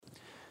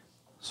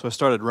So I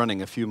started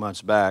running a few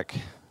months back,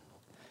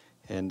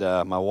 and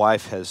my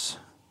wife has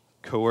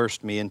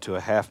coerced me into a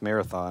half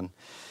marathon.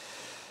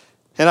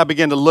 And I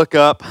began to look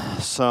up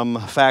some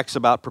facts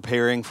about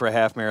preparing for a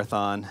half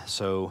marathon.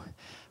 So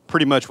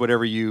pretty much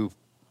whatever you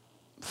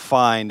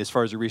find as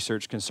far as the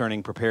research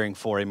concerning preparing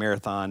for a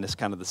marathon is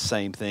kind of the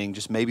same thing,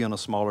 just maybe on a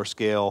smaller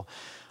scale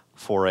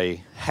for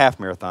a half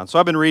marathon. So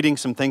I've been reading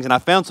some things, and I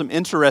found some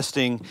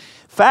interesting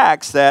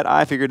facts that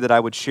I figured that I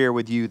would share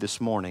with you this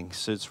morning,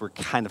 since we're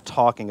kind of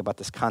talking about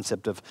this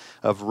concept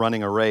of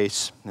running a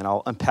race, and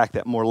I'll unpack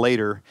that more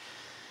later.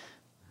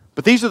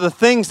 But these are the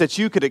things that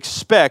you could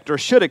expect or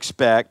should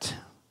expect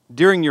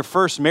during your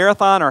first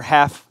marathon or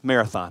half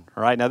marathon.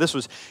 All right, now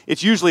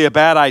it's usually a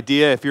bad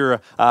idea if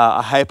you're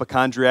a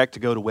hypochondriac to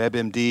go to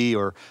WebMD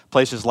or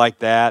places like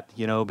that,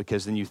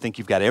 because then you think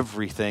you've got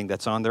everything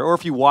that's on there. Or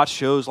if you watch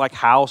shows like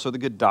House or The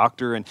Good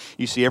Doctor and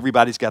you see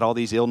everybody's got all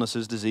these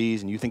illnesses,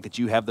 disease, and you think that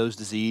you have those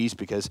diseases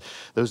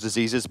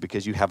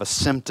because you have a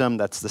symptom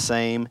that's the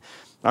same.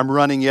 I'm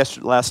running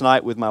last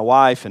night with my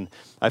wife, and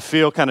I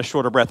feel kind of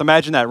short of breath.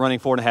 Imagine that, running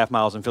 4.5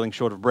 miles and feeling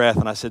short of breath.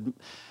 And I said,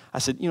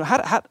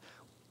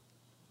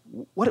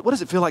 what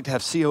does it feel like to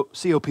have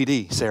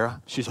COPD, Sarah?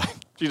 She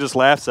just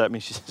laughs at me.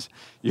 She says,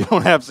 you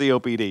don't have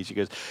COPD. She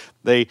goes,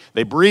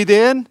 they breathe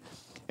in,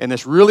 and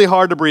it's really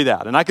hard to breathe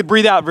out. And I could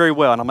breathe out very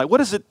well. And I'm like,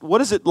 what is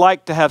it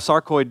like to have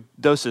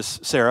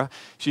sarcoidosis, Sarah?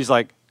 She's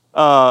like,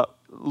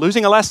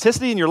 losing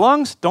elasticity in your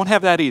lungs? Don't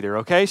have that either,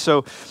 okay?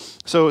 So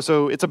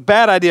it's a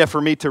bad idea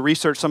for me to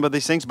research some of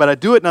these things, but I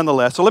do it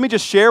nonetheless. So let me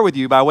just share with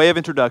you, by way of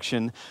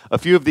introduction, a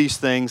few of these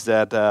things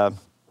that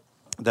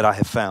I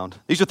have found.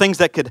 These are things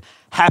that could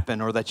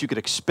happen or that you could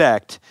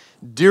expect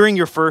during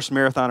your first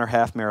marathon or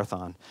half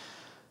marathon.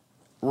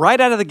 Right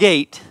out of the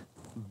gate,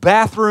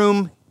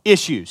 bathroom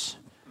issues.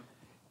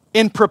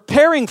 In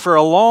preparing for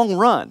a long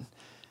run,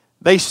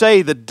 they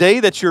say the day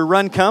that your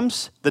run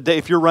comes,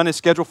 if your run is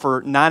scheduled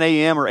for 9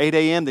 a.m. or 8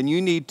 a.m., then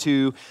you need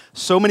to,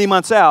 so many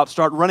months out,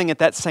 start running at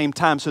that same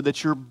time so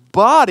that your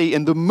body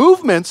and the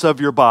movements of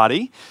your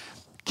body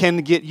can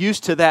get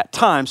used to that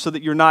time so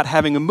that you're not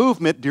having a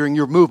movement during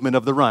your movement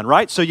of the run,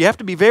 right? So you have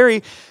to be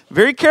very,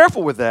 very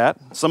careful with that.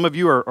 Some of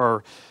you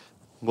are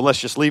well, let's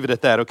just leave it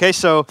at that, okay?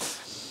 So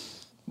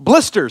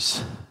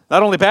blisters,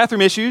 not only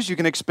bathroom issues, you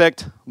can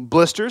expect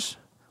blisters,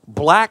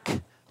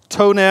 black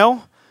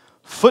toenail,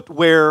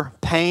 footwear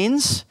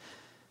pains,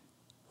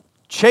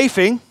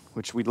 chafing,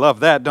 which we love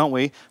that, don't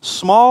we?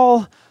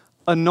 Small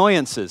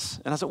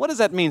annoyances. And I said, what does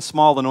that mean,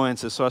 small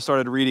annoyances? So I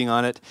started reading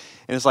on it,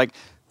 and it's like,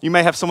 you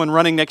may have someone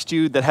running next to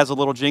you that has a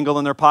little jingle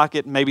in their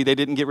pocket. Maybe they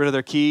didn't get rid of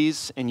their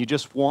keys, and you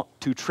just want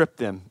to trip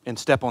them and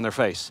step on their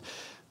face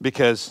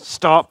because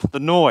stop the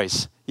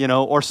noise,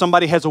 or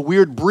somebody has a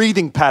weird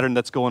breathing pattern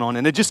that's going on,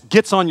 and it just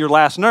gets on your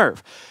last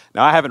nerve.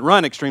 Now, I haven't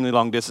run extremely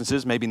long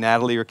distances. Maybe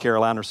Natalie or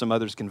Caroline or some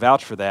others can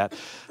vouch for that,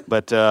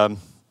 but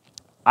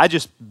I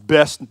just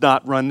best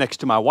not run next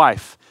to my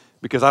wife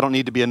because I don't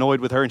need to be annoyed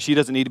with her, and she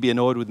doesn't need to be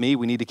annoyed with me.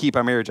 We need to keep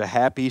our marriage a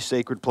happy,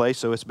 sacred place,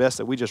 so it's best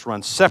that we just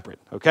run separate,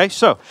 okay?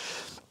 So,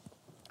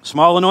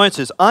 small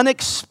annoyances,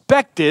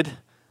 unexpected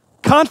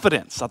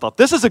confidence. I thought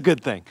this is a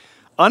good thing.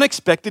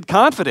 Unexpected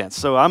confidence.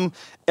 So I'm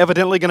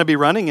evidently going to be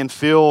running and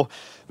feel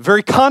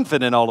very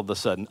confident all of a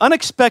sudden.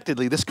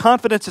 Unexpectedly, this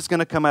confidence is going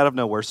to come out of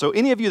nowhere. So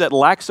any of you that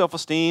lack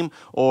self-esteem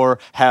or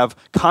have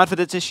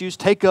confidence issues,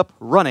 take up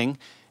running,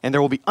 and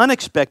there will be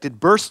unexpected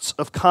bursts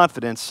of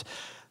confidence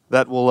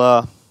that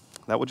will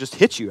just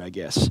hit you, I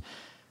guess.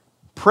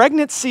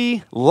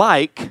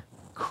 Pregnancy-like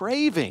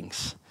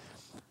cravings.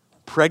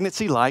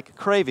 Pregnancy-like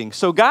cravings.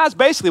 So guys,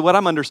 basically what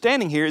I'm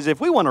understanding here is if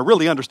we want to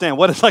really understand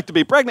what it's like to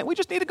be pregnant, we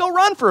just need to go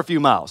run for a few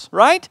miles,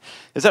 right?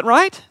 Is that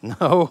right?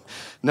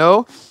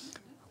 No.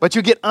 But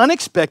you get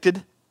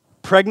unexpected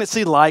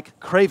pregnancy-like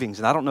cravings.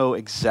 And I don't know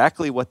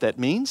exactly what that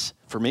means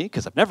for me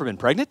because I've never been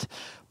pregnant,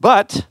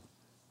 but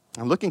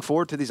I'm looking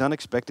forward to these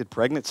unexpected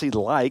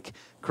pregnancy-like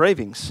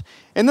cravings.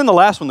 And then the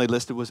last one they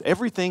listed was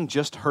everything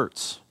just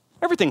hurts.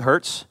 Everything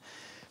hurts.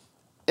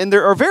 And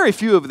there are very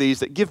few of these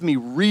that give me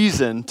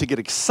reason to get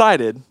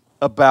excited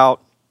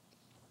about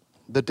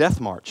the death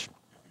march.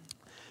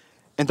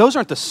 And those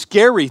aren't the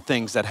scary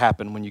things that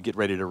happen when you get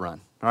ready to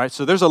run. All right,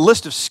 so there's a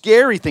list of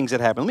scary things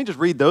that happen. Let me just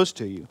read those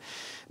to you.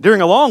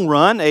 During a long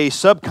run, a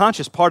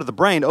subconscious part of the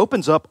brain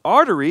opens up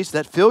arteries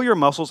that fill your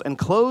muscles and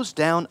close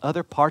down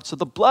other parts of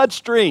the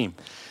bloodstream.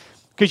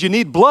 Because you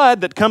need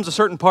blood that comes to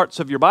certain parts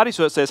of your body,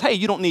 so it says, hey,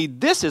 you don't need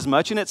this as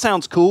much, and it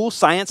sounds cool,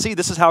 science-y,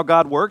 this is how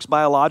God works,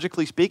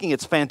 biologically speaking,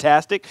 it's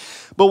fantastic.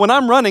 But when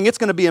I'm running, it's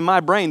going to be in my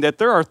brain that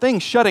there are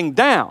things shutting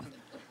down.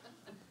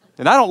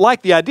 And I don't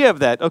like the idea of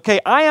that.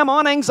 Okay, I am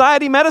on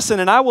anxiety medicine,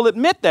 and I will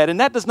admit that, and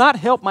that does not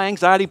help my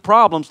anxiety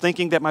problems,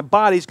 thinking that my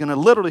body's going to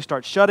literally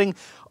start shutting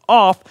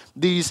off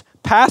these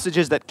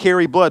passages that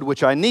carry blood,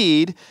 which I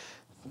need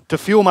to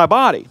fuel my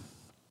body.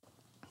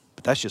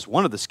 But that's just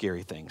one of the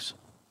scary things.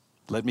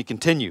 Let me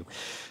continue.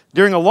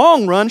 During a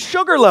long run,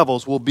 sugar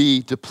levels will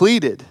be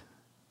depleted.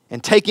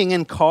 And taking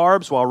in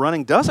carbs while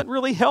running doesn't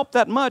really help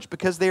that much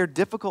because they are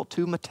difficult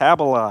to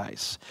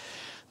metabolize.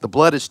 The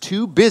blood is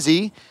too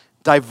busy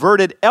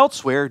diverted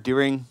elsewhere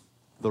during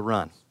the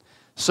run.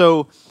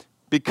 So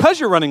because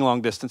you're running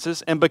long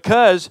distances and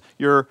because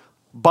your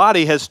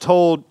body has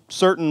told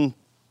certain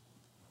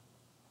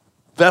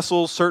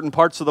vessels, certain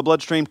parts of the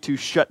bloodstream to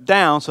shut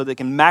down so they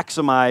can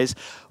maximize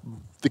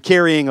the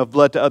carrying of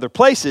blood to other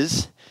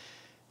places,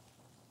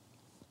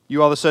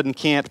 you all of a sudden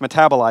can't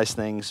metabolize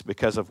things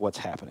because of what's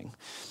happening.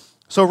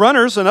 So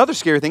runners, another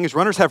scary thing is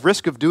runners have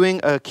risk of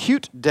doing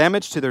acute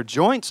damage to their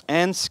joints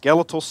and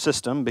skeletal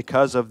system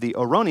because of the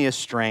erroneous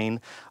strain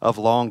of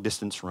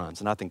long-distance runs.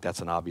 And I think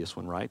that's an obvious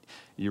one, right?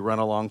 You run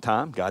a long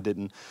time. God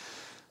didn't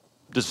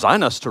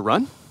design us to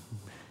run.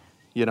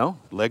 You know,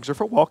 legs are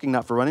for walking,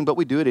 not for running, but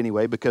we do it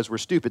anyway because we're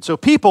stupid. So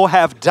people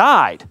have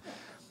died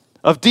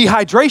of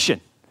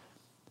dehydration.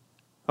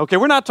 Okay,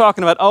 we're not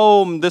talking about,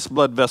 oh, this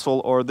blood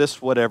vessel or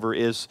this whatever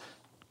is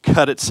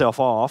cut itself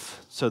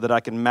off so that I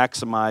can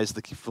maximize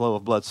the flow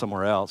of blood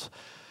somewhere else.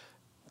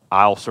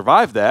 I'll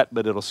survive that,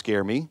 but it'll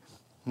scare me.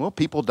 Well,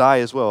 people die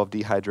as well of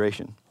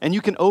dehydration. And you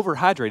can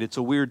overhydrate. It's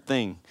a weird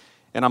thing.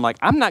 And I'm like,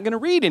 I'm not going to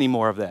read any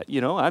more of that. You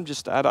know, I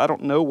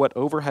don't know what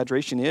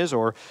overhydration is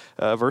or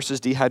versus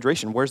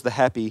dehydration. Where's the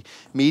happy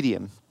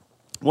medium?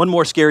 One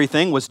more scary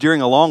thing was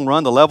during a long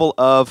run, the level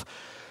of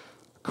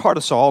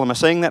cortisol, am I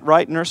saying that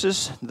right,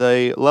 nurses?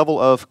 The level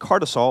of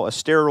cortisol, a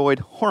steroid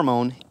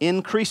hormone,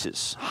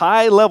 increases.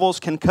 High levels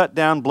can cut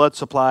down blood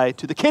supply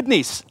to the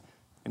kidneys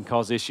and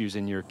cause issues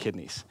in your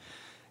kidneys.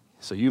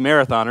 So you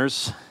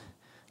marathoners,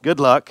 good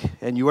luck,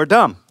 and you are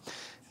dumb.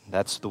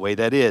 That's the way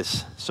that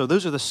is. So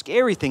those are the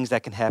scary things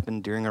that can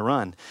happen during a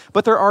run.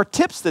 But there are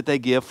tips that they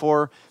give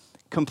for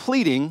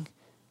completing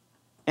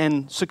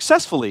and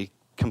successfully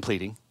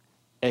completing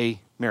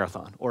a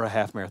marathon or a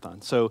half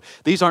marathon. So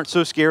these aren't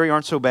so scary,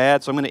 aren't so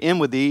bad. So I'm going to end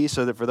with these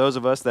so that for those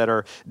of us that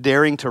are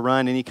daring to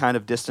run any kind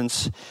of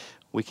distance,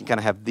 we can kind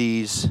of have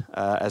these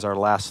as our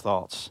last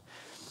thoughts.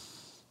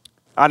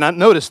 And I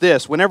notice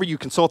this, whenever you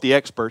consult the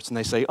experts and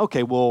they say,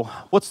 okay, well,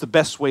 what's the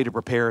best way to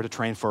prepare to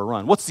train for a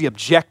run? What's the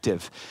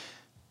objective?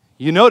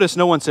 You notice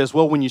no one says,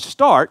 well, when you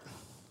start,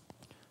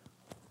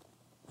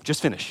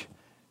 just finish.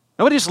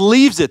 Nobody just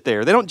leaves it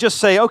there. They don't just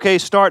say, okay,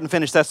 start and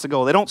finish, that's the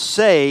goal. They don't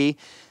say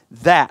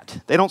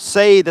that. They don't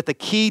say that the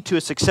key to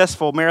a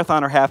successful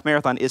marathon or half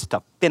marathon is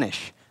to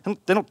finish.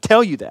 They don't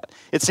tell you that.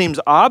 It seems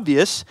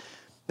obvious.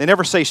 They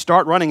never say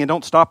start running and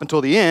don't stop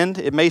until the end.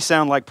 It may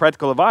sound like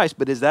practical advice,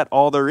 but is that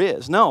all there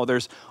is? No,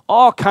 there's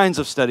all kinds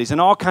of studies and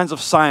all kinds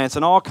of science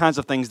and all kinds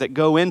of things that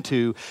go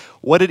into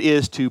what it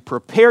is to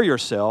prepare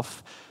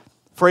yourself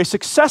for a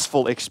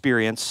successful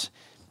experience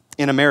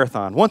in a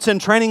marathon. Once in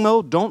training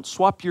mode, don't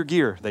swap your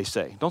gear, they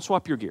say. Don't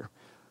swap your gear.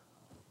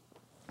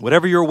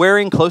 Whatever you're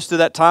wearing close to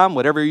that time,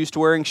 whatever you're used to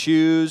wearing,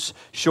 shoes,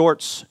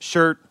 shorts,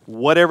 shirt,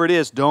 whatever it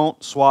is,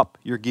 don't swap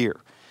your gear.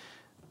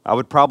 I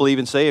would probably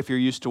even say if you're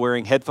used to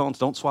wearing headphones,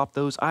 don't swap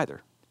those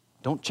either.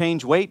 Don't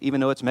change weight, even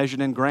though it's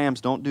measured in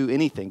grams. Don't do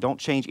anything. Don't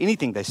change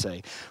anything, they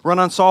say. Run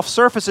on soft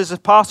surfaces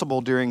if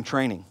possible during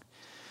training.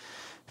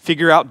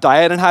 Figure out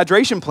diet and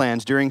hydration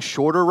plans during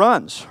shorter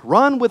runs.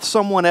 Run with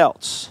someone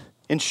else.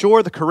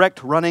 Ensure the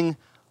correct running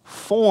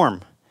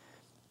form.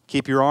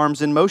 Keep your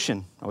arms in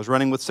motion. I was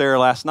running with Sarah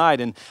last night,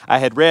 and I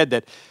had read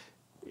that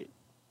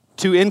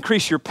to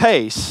increase your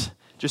pace,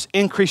 just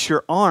increase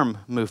your arm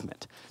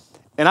movement.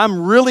 And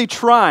I'm really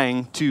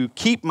trying to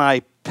keep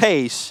my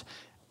pace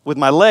with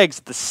my legs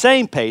at the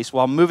same pace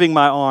while moving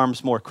my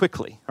arms more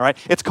quickly. All right?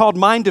 It's called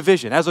mind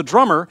division. As a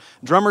drummer,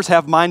 drummers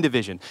have mind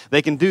division.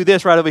 They can do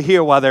this right over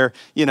here while they're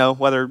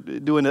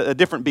doing a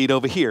different beat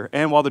over here,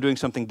 and while they're doing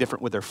something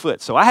different with their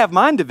foot. So I have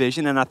mind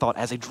division, and I thought,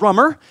 as a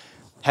drummer,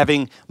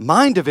 having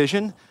mind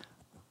division,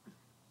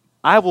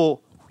 I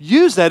will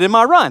use that in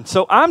my run.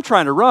 So I'm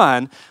trying to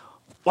run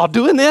while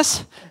doing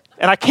this,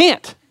 and I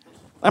can't.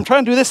 I'm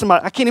trying to do this, and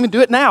I can't even do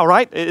it now,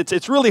 right?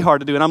 It's really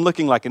hard to do, and I'm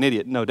looking like an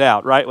idiot, no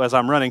doubt, right? As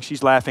I'm running,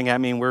 she's laughing at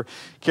me, and we're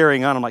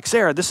carrying on. I'm like,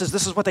 Sarah, this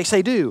is what they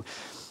say do.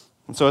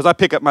 And so as I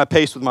pick up my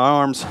pace with my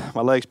arms,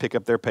 my legs pick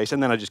up their pace,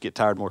 and then I just get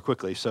tired more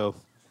quickly. So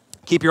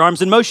keep your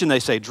arms in motion, they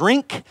say.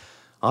 Drink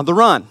on the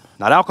run,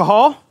 not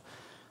alcohol.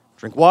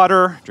 Drink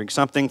water, drink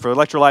something for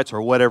electrolytes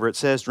or whatever it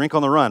says. Drink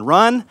on the run.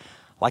 Run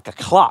like a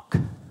clock.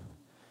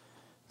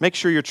 Make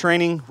sure your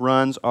training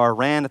runs are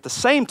ran at the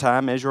same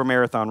time as your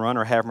marathon run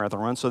or half marathon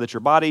run so that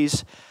your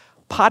body's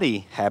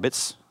potty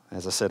habits,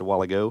 as I said a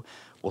while ago,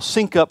 will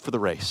sync up for the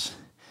race.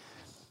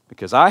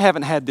 Because I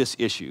haven't had this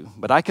issue,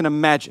 but I can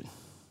imagine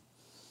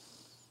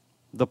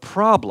the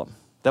problem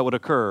that would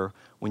occur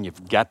when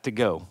you've got to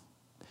go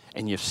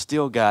and you've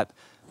still got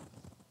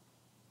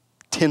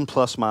 10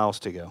 plus miles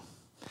to go.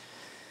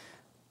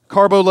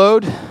 Carbo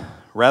load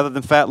rather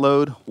than fat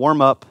load,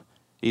 warm up,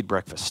 eat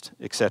breakfast,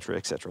 etc.,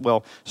 etc.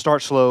 Well,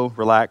 start slow,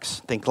 relax,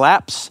 think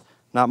laps,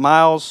 not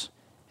miles,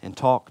 and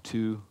talk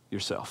to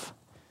yourself.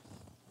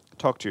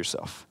 Talk to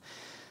yourself.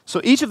 So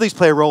each of these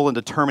play a role in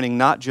determining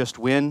not just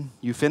when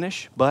you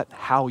finish, but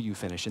how you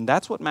finish. And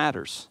that's what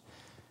matters.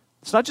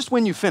 It's not just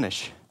when you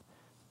finish,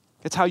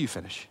 it's how you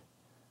finish.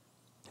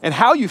 And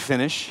how you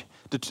finish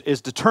is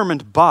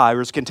determined by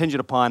or is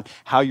contingent upon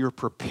how you're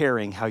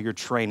preparing, how you're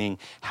training,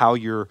 how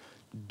you're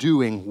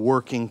doing,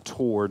 working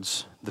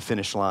towards the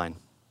finish line.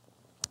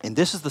 And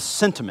this is the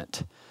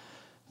sentiment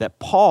that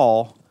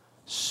Paul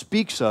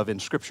speaks of in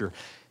Scripture.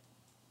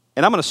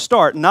 And I'm going to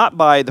start not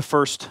by the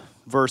first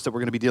verse that we're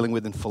going to be dealing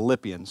with in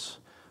Philippians,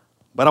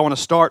 but I want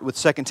to start with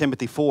 2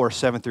 Timothy 4,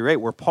 7 through 8,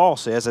 where Paul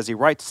says, as he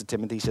writes to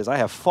Timothy, he says, I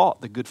have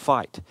fought the good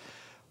fight.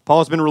 Paul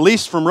has been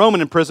released from Roman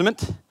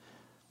imprisonment,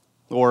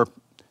 or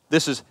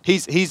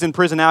he's in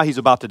prison now, he's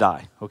about to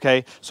die,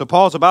 okay? So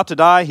Paul's about to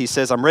die. He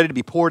says, I'm ready to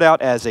be poured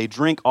out as a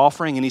drink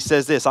offering. And he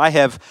says this, I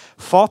have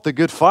fought the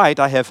good fight.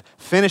 I have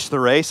finished the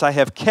race. I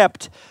have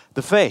kept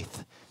the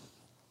faith.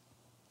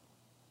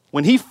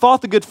 When he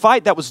fought the good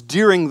fight, that was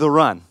during the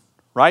run,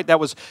 right? That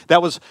was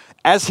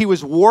as he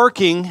was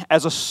working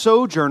as a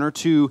sojourner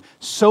to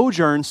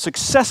sojourn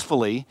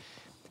successfully.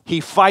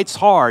 He fights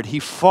hard. He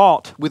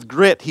fought with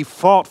grit. He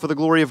fought for the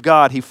glory of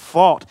God. He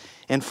fought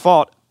and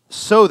fought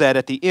so that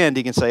at the end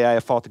he can say, I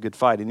have fought the good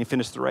fight, and he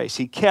finished the race.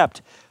 He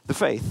kept the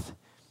faith.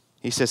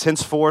 He says,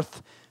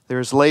 henceforth there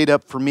is laid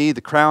up for me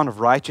the crown of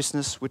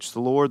righteousness, which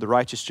the Lord, the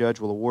righteous judge,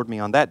 will award me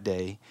on that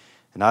day,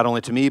 and not only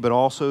to me, but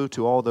also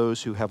to all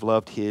those who have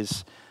loved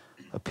his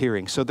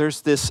appearing. So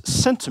there's this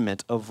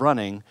sentiment of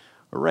running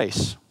a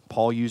race.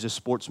 Paul uses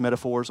sports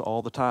metaphors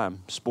all the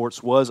time.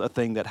 Sports was a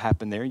thing that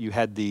happened there. You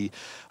had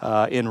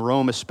in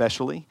Rome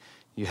especially,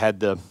 you had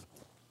the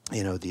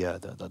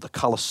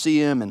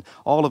Colosseum and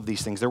all of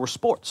these things. There were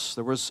sports.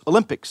 There was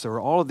Olympics. There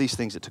were all of these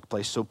things that took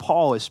place. So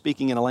Paul is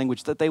speaking in a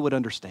language that they would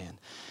understand.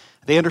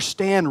 They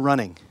understand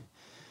running.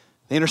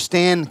 They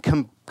understand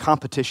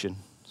competition.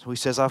 So he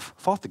says, I've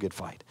fought the good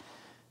fight.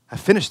 I've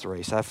finished the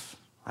race.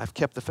 I've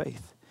kept the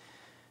faith.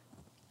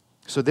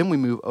 So then we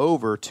move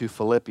over to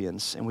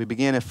Philippians, and we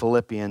begin at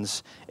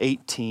Philippians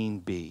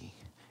 18b.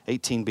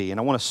 18b. And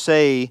I want to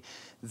say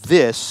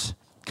this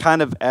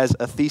kind of as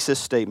a thesis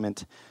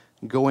statement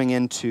going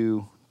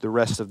into the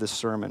rest of this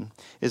sermon,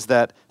 is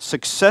that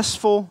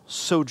successful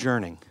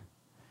sojourning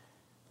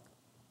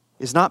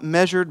is not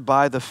measured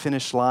by the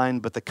finish line,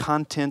 but the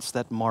contents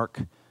that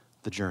mark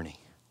the journey.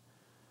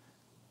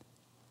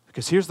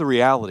 Because here's the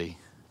reality,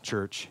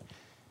 church.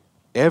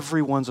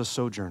 Everyone's a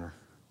sojourner.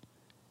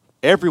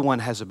 Everyone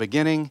has a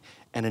beginning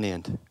and an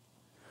end.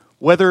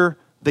 Whether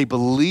they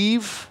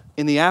believe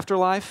in the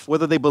afterlife,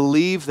 whether they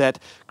believe that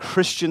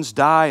Christians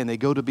die and they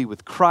go to be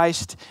with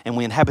Christ and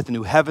we inhabit the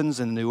new heavens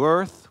and the new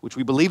earth, which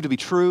we believe to be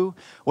true,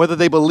 whether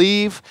they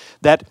believe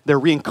that they're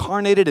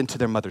reincarnated into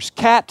their mother's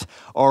cat,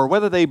 or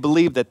whether they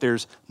believe that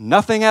there's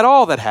nothing at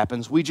all that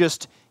happens, we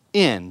just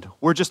end.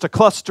 We're just a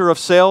cluster of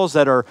cells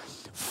that are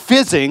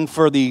fizzing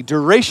for the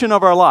duration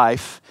of our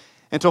life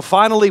until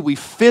finally we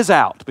fizz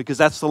out, because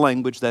that's the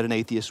language that an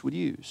atheist would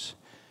use.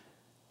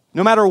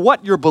 No matter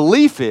what your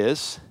belief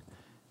is,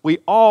 we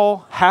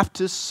all have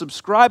to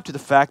subscribe to the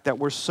fact that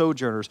we're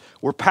sojourners.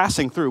 We're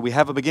passing through. We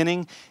have a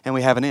beginning and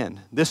we have an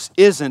end. This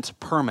isn't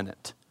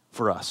permanent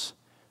for us.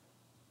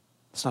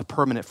 It's not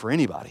permanent for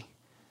anybody,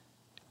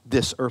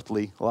 this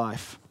earthly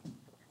life.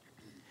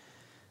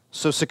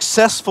 So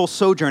successful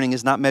sojourning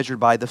is not measured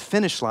by the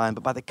finish line,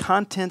 but by the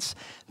contents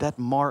that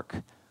mark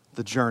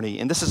the journey.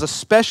 And this is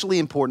especially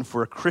important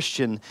for a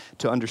Christian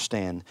to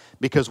understand,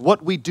 because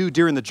what we do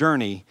during the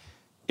journey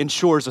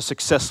ensures a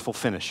successful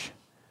finish.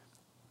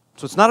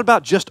 So it's not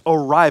about just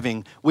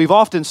arriving. We've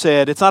often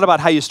said it's not about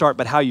how you start,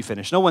 but how you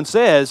finish. No one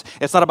says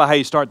it's not about how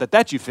you start,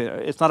 that you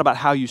finish. It's not about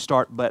how you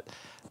start, but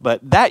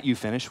that you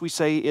finish. We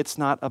say it's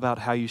not about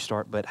how you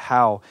start, but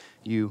how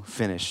you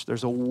finish.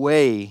 There's a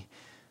way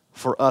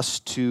for us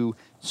to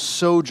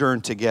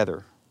sojourn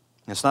together.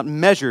 And it's not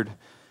measured,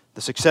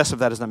 the success of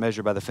that is not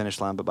measured by the finish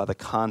line, but by the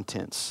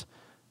contents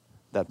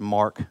that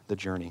mark the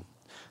journey.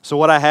 So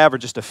what I have are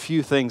just a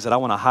few things that I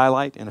want to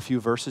highlight in a few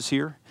verses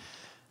here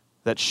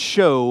that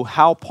show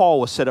how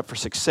Paul was set up for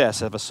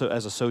success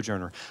as a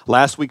sojourner.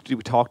 Last week we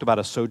talked about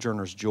a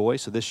sojourner's joy,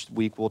 so this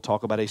week we'll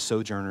talk about a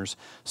sojourner's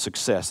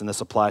success, and this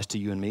applies to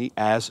you and me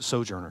as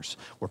sojourners.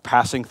 We're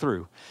passing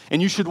through.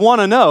 And you should want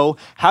to know,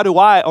 how do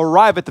I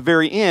arrive at the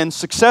very end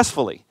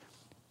successfully?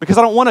 Because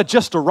I don't want to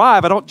just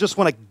arrive, I don't just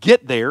want to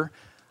get there.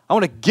 I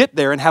want to get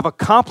there and have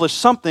accomplished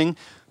something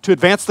to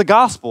advance the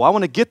gospel. I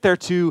want to get there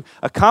to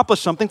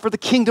accomplish something for the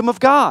kingdom of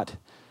God.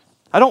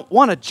 I don't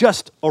want to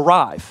just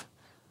arrive.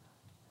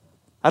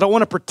 I don't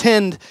want to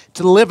pretend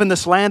to live in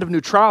this land of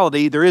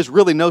neutrality. There is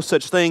really no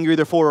such thing. You're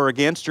either for or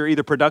against. You're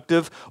either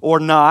productive or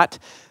not.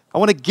 I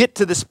want to get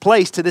to this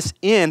place, to this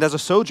end as a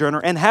sojourner,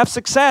 and have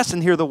success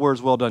and hear the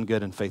words, well done,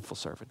 good and faithful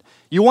servant.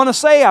 You want to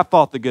say, I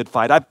fought the good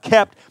fight. I've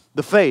kept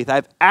the faith.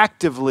 I've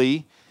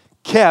actively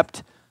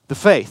kept the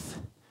faith.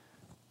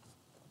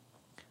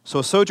 So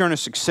a sojourner's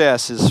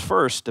success is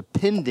first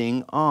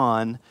depending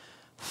on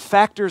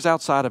factors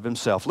outside of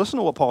himself. Listen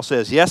to what Paul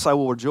says. Yes, I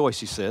will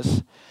rejoice, he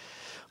says.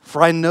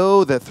 For I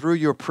know that through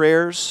your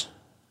prayers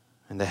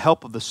and the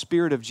help of the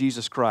Spirit of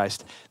Jesus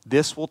Christ,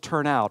 this will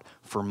turn out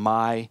for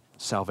my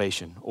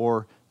salvation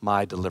or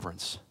my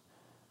deliverance.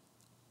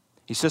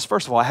 He says,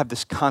 first of all, I have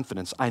this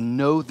confidence. I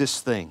know this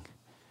thing.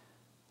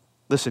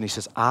 Listen, he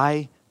says,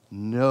 I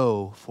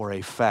know for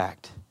a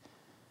fact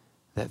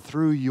that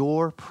through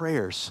your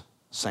prayers,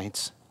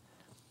 saints,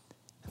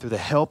 through the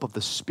help of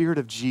the Spirit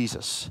of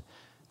Jesus,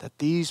 that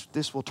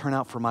this will turn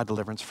out for my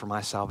deliverance, for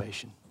my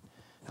salvation.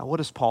 Now, what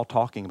is Paul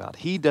talking about?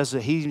 He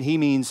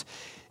means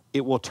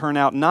it will turn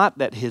out not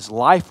that his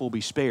life will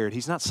be spared.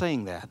 He's not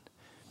saying that.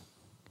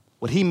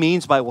 What he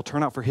means by it will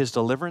turn out for his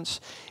deliverance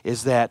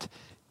is that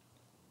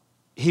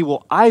he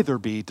will either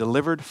be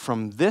delivered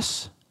from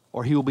this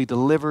or he will be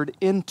delivered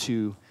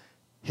into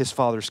his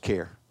Father's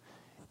care,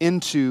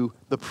 into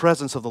the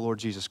presence of the Lord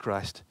Jesus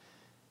Christ.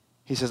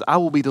 He says, I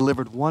will be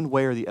delivered one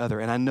way or the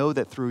other. And I know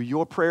that through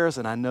your prayers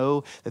and I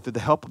know that through the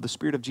help of the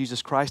Spirit of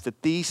Jesus Christ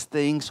that these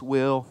things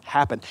will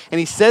happen. And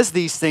he says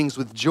these things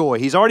with joy.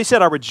 He's already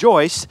said, I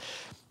rejoice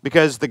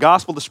because the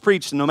gospel is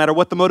preached, no matter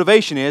what the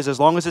motivation is,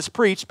 as long as it's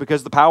preached,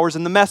 because the power is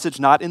in the message,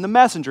 not in the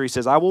messenger. He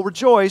says, I will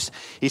rejoice.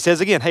 He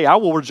says again, hey, I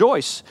will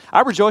rejoice.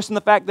 I rejoice in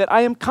the fact that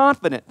I am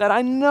confident, that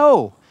I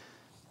know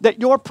that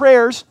your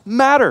prayers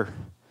matter.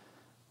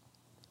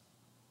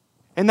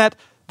 And that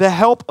the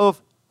help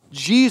of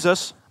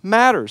Jesus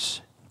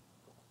matters.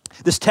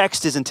 This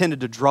text is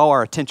intended to draw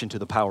our attention to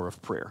the power of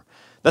prayer.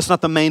 That's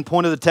not the main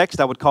point of the text.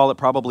 I would call it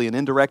probably an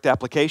indirect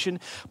application,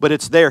 but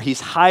it's there.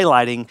 He's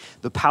highlighting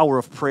the power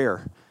of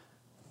prayer.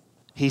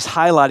 He's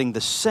highlighting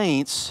the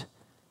saints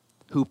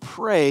who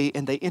pray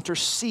and they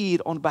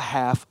intercede on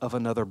behalf of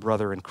another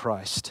brother in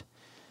Christ.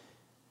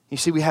 You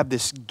see, we have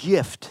this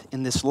gift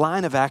in this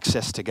line of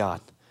access to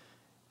God.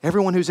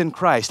 Everyone who's in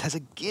Christ has a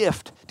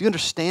gift. Do you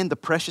understand the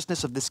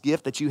preciousness of this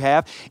gift that you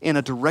have in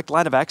a direct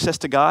line of access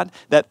to God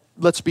that,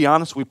 let's be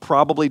honest, we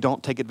probably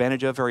don't take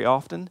advantage of very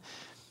often?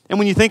 And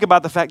when you think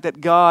about the fact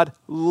that God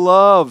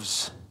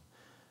loves,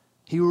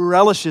 He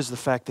relishes the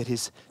fact that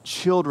His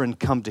children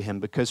come to Him,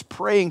 because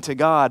praying to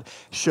God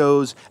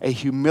shows a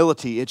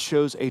humility, it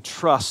shows a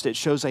trust, it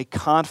shows a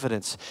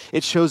confidence,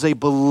 it shows a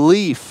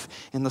belief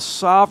in the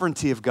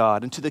sovereignty of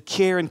God and to the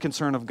care and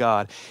concern of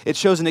God. It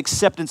shows an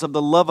acceptance of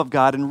the love of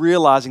God and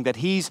realizing that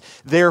He's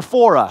there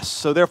for us,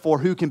 so therefore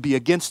who can be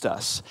against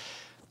us?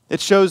 It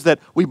shows that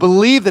we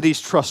believe that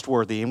He's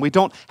trustworthy and we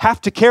don't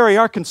have to carry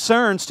our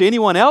concerns to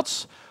anyone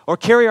else or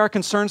carry our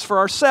concerns for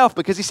ourselves,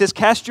 because He says,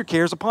 cast your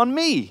cares upon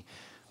me.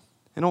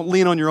 And don't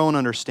lean on your own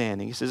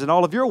understanding. He says, in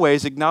all of your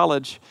ways,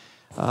 acknowledge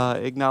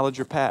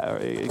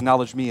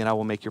me, and I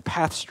will make your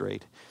path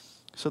straight.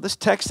 So this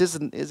text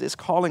is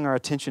calling our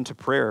attention to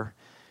prayer.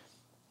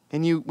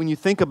 And when you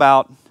think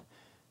about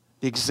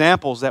the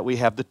examples that we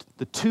have,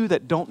 the two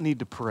that don't need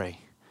to pray,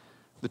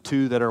 the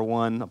two that are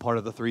one, a part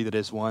of the three that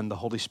is one, the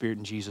Holy Spirit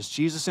and Jesus.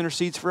 Jesus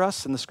intercedes for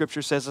us, and the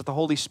Scripture says that the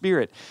Holy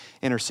Spirit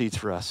intercedes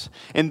for us.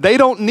 And they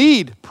don't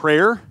need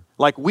prayer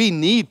like we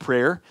need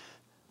prayer.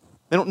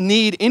 They don't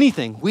need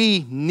anything.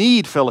 We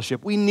need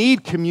fellowship. We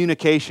need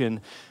communication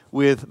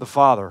with the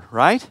Father,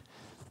 right?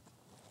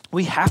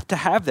 We have to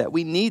have that.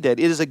 We need that.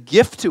 It is a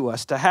gift to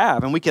us to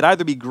have. And we can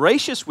either be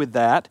gracious with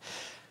that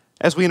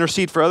as we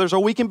intercede for others,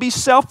 or we can be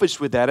selfish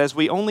with that as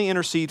we only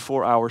intercede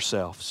for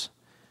ourselves.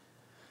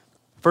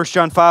 1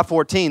 John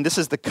 5:14, this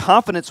is the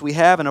confidence we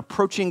have in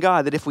approaching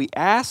God, that if we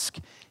ask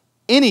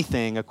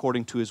anything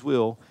according to His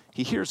will,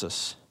 He hears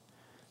us.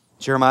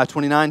 Jeremiah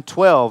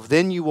 29:12,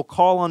 then you will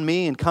call on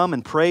me and come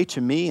and pray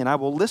to me, and I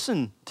will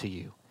listen to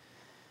you.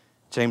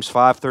 James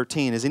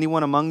 5:13, is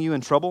anyone among you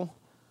in trouble?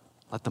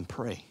 Let them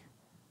pray.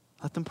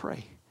 Let them pray.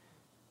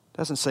 It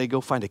doesn't say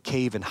go find a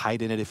cave and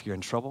hide in it if you're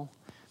in trouble.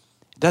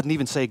 It doesn't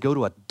even say go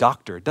to a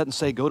doctor. It doesn't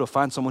say go to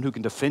find someone who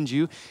can defend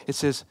you. It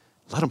says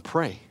let them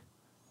pray.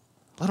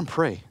 Let them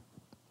pray.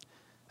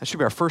 That should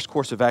be our first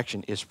course of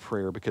action, is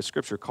prayer, because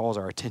Scripture calls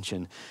our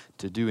attention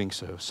to doing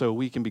so. So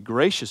we can be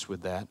gracious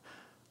with that,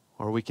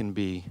 or we can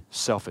be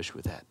selfish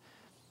with that.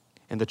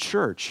 And the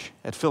church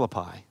at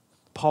Philippi,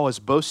 Paul is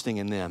boasting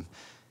in them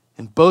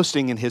and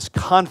boasting in his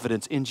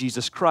confidence in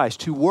Jesus Christ,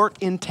 to work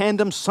in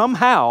tandem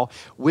somehow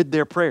with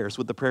their prayers,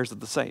 with the prayers of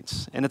the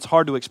saints. And it's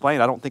hard to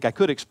explain. I don't think I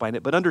could explain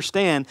it, but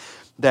understand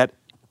that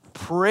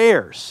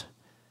prayers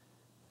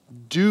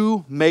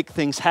do make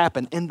things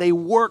happen, and they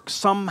work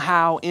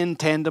somehow in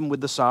tandem with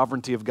the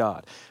sovereignty of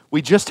God.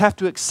 We just have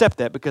to accept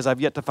that, because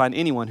I've yet to find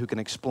anyone who can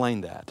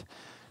explain that.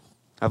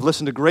 I've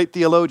listened to great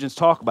theologians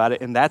talk about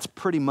it, and that's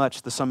pretty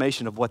much the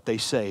summation of what they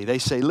say. They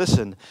say,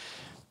 listen,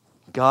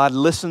 God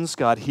listens,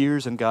 God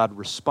hears, and God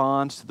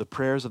responds to the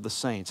prayers of the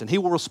saints. And He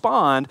will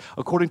respond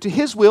according to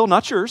His will,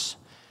 not yours.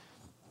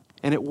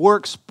 And it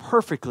works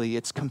perfectly.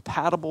 It's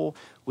compatible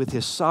with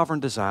His sovereign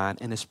design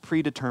and His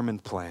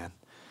predetermined plan.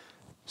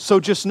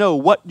 So just know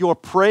what you're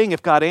praying,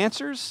 if God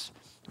answers,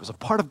 it was a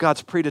part of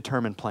God's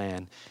predetermined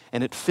plan,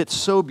 and it fits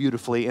so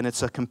beautifully, and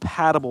it's a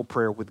compatible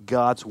prayer with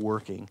God's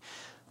working.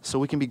 So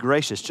we can be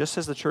gracious, just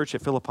as the church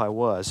at Philippi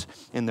was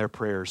in their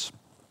prayers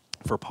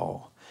for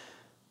Paul.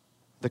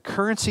 The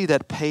currency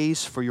that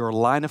pays for your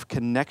line of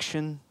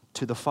connection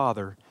to the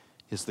Father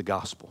is the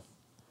gospel.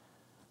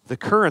 The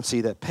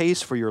currency that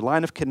pays for your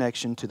line of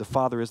connection to the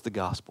Father is the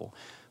gospel.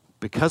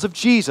 Because of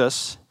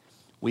Jesus,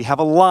 we have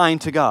a line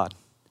to God.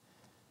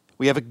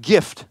 We have a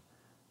gift,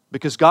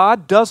 because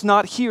God does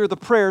not hear the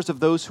prayers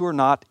of those who are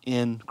not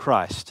in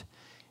Christ.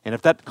 And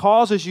if that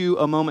causes you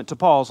a moment to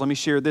pause, let me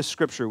share this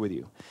scripture with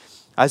you.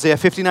 Isaiah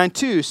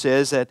 59:2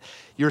 says that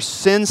your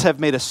sins have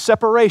made a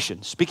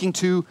separation. Speaking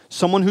to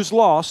someone who's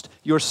lost,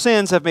 your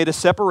sins have made a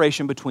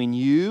separation between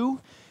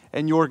you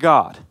and your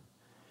God.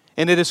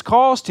 And it has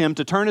caused him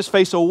to turn his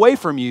face away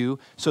from you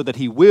so that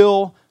he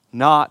will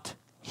not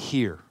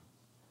hear.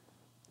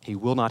 He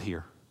will not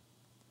hear.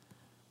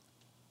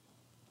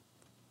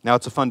 Now,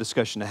 it's a fun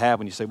discussion to have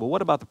when you say, well,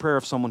 what about the prayer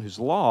of someone who's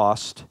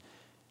lost?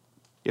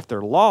 If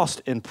they're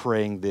lost in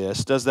praying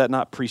this, does that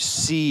not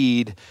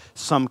precede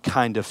some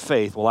kind of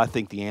faith? Well, I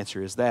think the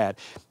answer is that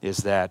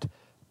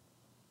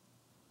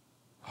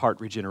heart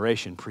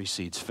regeneration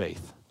precedes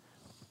faith.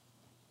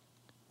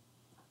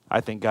 I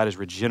think God has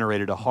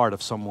regenerated a heart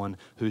of someone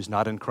who's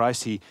not in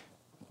Christ. He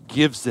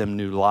gives them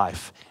new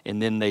life,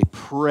 and then they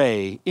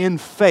pray in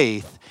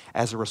faith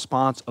as a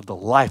response of the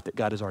life that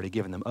God has already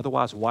given them.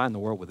 Otherwise, why in the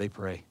world would they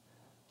pray?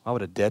 Why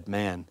would a dead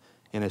man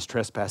in his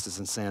trespasses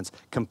and sins,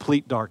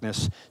 complete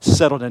darkness,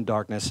 settled in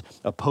darkness,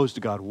 opposed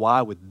to God,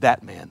 why would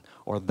that man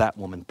or that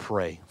woman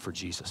pray for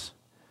Jesus?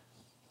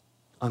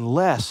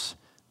 Unless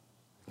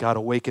God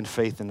awakened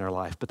faith in their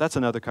life. But that's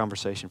another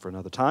conversation for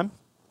another time.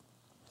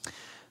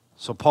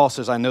 So Paul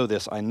says, I know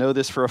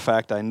this for a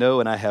fact. I know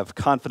and I have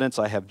confidence,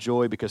 I have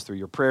joy, because through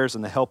your prayers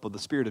and the help of the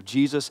Spirit of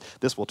Jesus,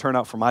 this will turn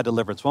out for my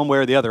deliverance. One way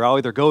or the other, I'll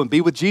either go and be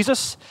with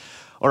Jesus,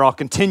 or I'll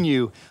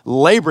continue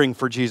laboring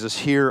for Jesus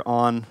here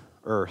on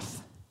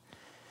earth.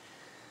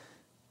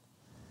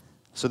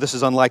 So this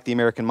is unlike the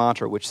American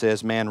mantra, which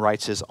says man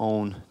writes his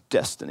own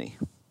destiny.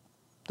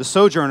 The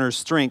sojourner's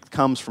strength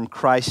comes from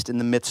Christ in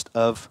the midst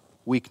of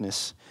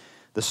weakness.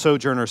 The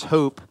sojourner's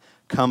hope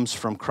comes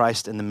from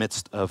Christ in the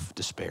midst of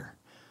despair.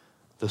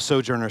 The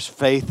sojourner's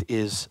faith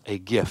is a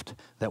gift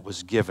that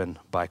was given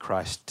by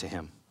Christ to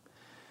him.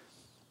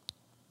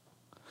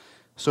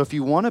 So if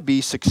you want to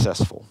be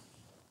successful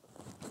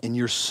in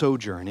your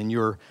sojourn, in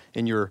your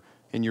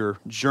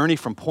journey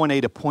from point A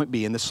to point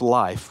B in this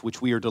life,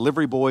 which we are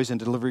delivery boys and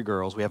delivery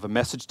girls, we have a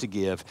message to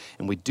give,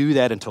 and we do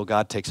that until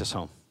God takes us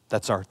home.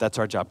 That's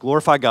our job.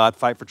 Glorify God,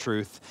 fight for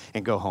truth,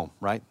 and go home,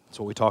 right? That's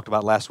what we talked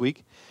about last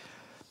week.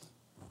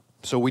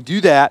 So we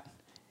do that,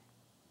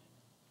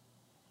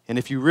 and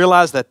if you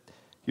realize that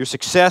your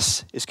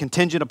success is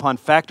contingent upon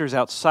factors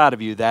outside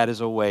of you, that is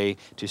a way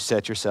to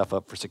set yourself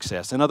up for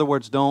success. In other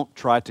words, don't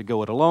try to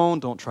go it alone.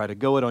 Don't try to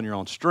go it on your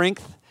own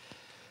strength.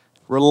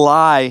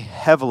 Rely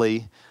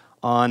heavily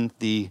on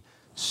the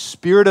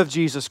Spirit of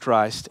Jesus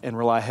Christ and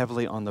rely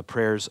heavily on the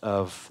prayers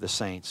of the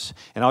saints.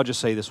 And I'll just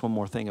say this one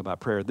more thing about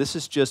prayer. This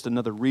is just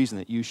another reason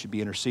that you should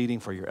be interceding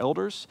for your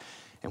elders,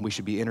 and we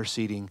should be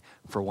interceding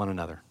for one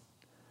another.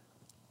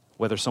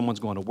 Whether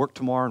someone's going to work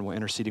tomorrow and we're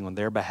interceding on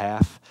their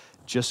behalf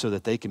just so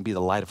that they can be the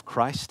light of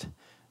Christ,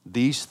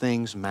 these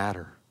things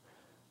matter.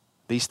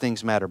 These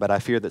things matter, but I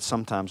fear that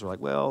sometimes we're like,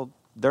 well,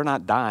 they're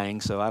not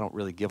dying, so I don't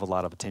really give a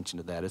lot of attention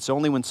to that. It's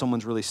only when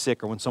someone's really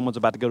sick or when someone's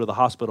about to go to the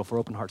hospital for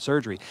open heart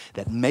surgery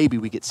that maybe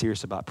we get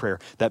serious about prayer.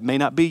 That may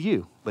not be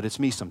you, but it's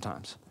me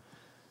sometimes.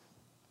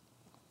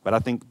 But I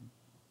think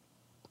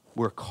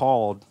we're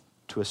called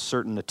to a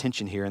certain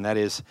attention here, and that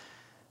is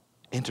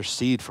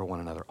intercede for one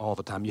another all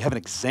the time. You have an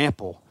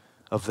example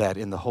of that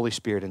in the Holy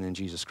Spirit and in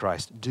Jesus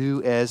Christ.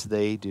 Do as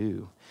they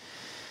do.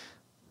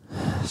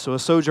 So a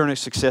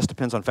sojourner's success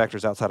depends on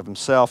factors outside of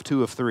himself.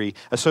 2 of 3.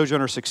 A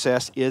sojourner's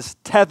success is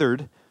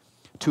tethered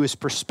to his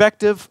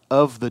perspective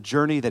of the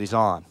journey that he's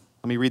on.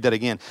 Let me read that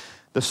again.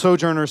 The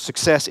sojourner's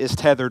success is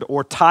tethered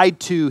or tied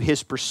to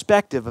his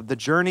perspective of the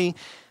journey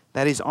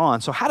that he's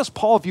on. So how does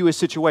Paul view his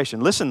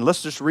situation? Listen,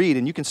 let's just read,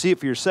 and you can see it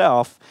for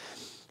yourself.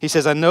 He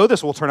says, I know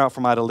this will turn out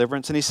for my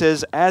deliverance. And he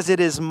says, as it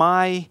is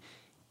my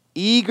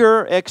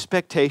eager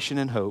expectation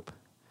and hope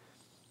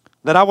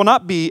that I will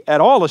not be at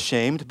all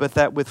ashamed, but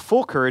that with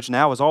full courage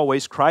now, as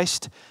always,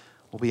 Christ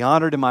will be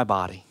honored in my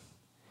body.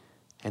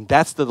 And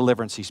that's the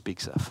deliverance he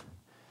speaks of.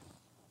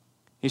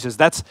 He says,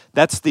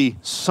 that's the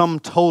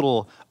sum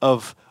total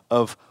of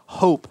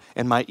hope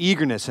and my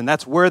eagerness, and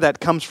that's where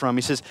that comes from.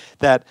 He says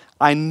that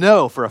I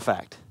know for a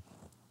fact,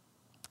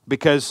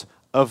 because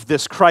of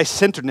this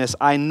Christ-centeredness,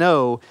 I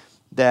know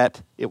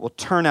that it will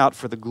turn out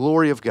for the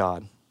glory of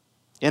God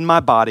in my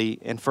body,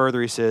 and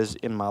further, he says,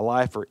 in my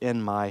life or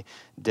in my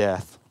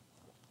death.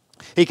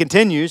 He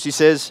continues, he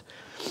says,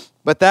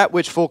 but that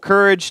which full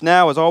courage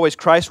now, as always,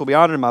 Christ will be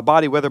honored in my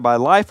body, whether by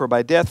life or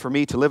by death. For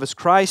me to live is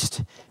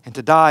Christ, and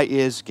to die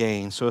is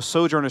gain. So a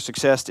sojourner's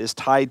success is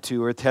tied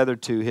to or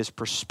tethered to his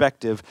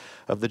perspective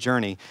of the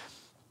journey.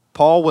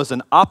 Paul was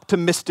an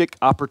optimistic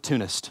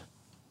opportunist.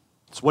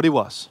 That's what he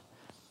was.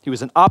 He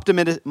was an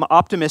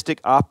optimistic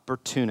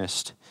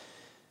opportunist.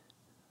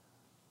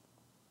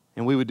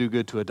 And we would do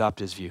good to adopt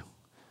his view.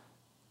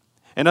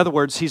 In other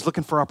words, he's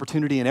looking for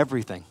opportunity in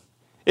everything.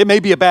 It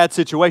may be a bad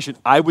situation.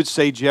 I would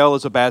say jail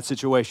is a bad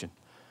situation.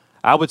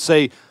 I would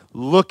say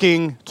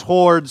looking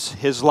towards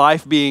his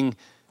life being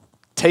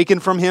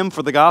taken from him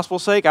for the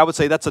gospel's sake, I would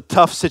say that's a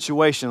tough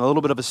situation, a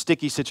little bit of a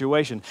sticky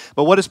situation.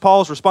 But what is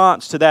Paul's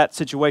response to that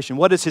situation?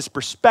 What is his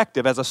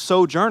perspective as a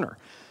sojourner?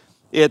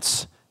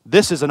 It's,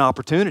 this is an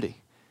opportunity.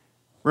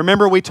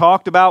 Remember we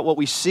talked about what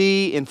we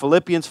see in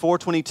Philippians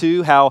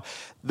 4:22, how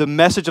the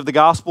message of the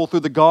gospel through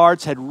the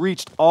guards had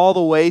reached all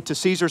the way to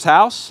Caesar's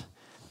house?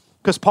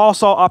 Because Paul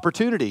saw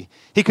opportunity.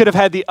 He could have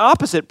had the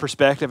opposite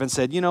perspective and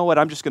said, you know what,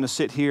 I'm just going to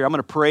sit here, I'm going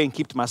to pray and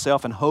keep to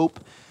myself and hope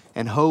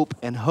and hope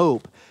and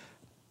hope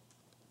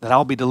that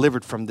I'll be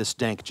delivered from this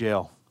dank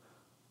jail,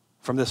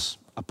 from this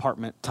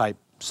apartment type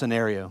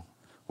scenario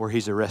where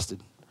he's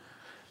arrested.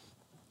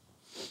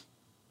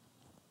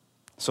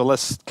 So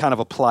let's kind of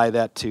apply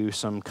that to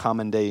some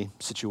common day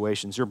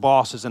situations. Your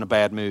boss is in a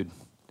bad mood.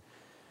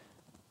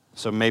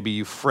 So maybe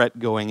you fret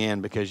going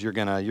in because you're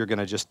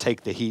gonna just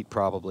take the heat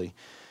probably.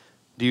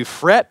 Do you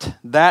fret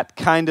that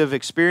kind of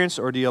experience,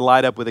 or do you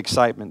light up with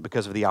excitement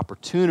because of the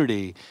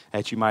opportunity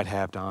that you might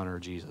have to honor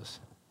Jesus?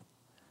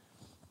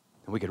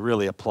 And we could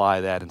really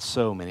apply that in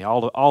so many,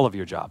 all of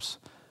your jobs.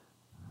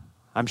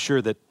 I'm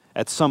sure that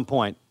at some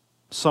point,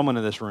 someone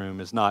in this room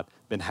has not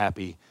been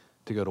happy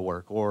to go to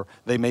work, or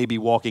they may be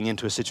walking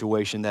into a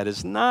situation that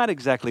is not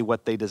exactly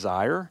what they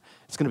desire.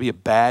 It's going to be a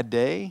bad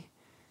day.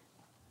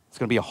 It's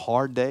going to be a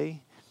hard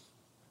day.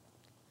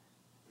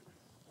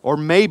 Or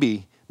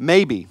maybe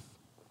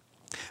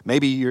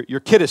your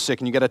kid is sick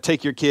and you got to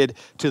take your kid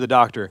to the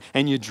doctor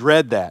and you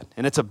dread that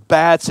and it's a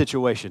bad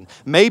situation.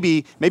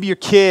 Maybe your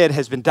kid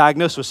has been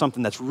diagnosed with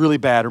something that's really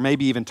bad or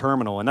maybe even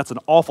terminal, and that's an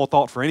awful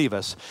thought for any of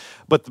us.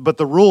 But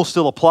the rule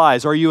still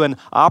applies. Are you an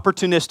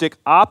opportunistic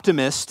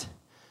optimist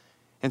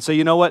and say,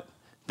 you know what,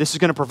 this is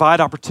going to provide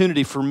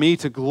opportunity for me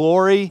to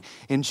glory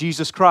in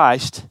Jesus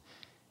Christ,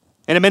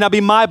 and it may not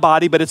be my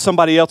body, but it's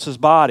somebody else's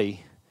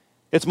body.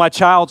 It's my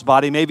child's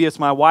body, maybe it's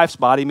my wife's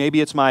body, maybe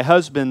it's my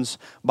husband's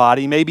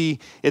body, maybe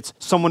it's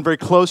someone very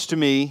close to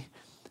me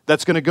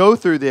that's going to go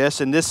through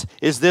this, and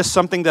is this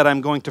something that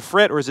I'm going to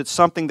fret, or is it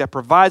something that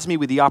provides me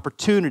with the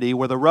opportunity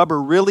where the rubber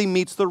really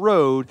meets the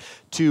road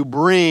to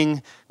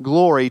bring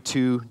glory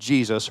to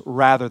Jesus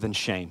rather than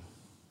shame?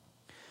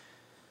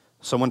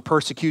 Someone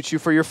persecutes you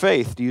for your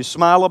faith. Do you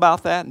smile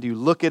about that? Do you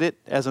look at it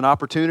as an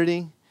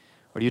opportunity?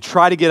 Or do you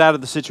try to get out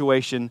of the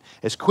situation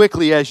as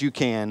quickly as you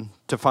can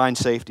to find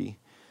safety,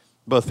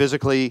 both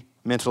physically,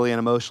 mentally, and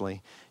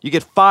emotionally? You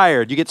get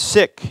fired, you get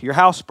sick, your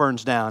house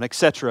burns down,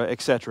 etc.,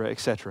 etc.,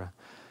 etc.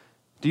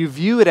 Do you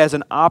view it as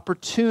an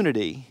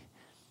opportunity,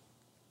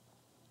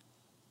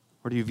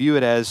 or do you view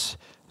it as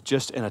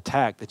just an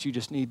attack that you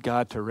just need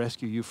God to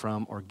rescue you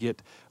from or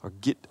get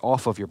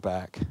off of your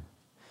back?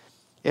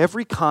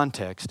 Every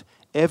context,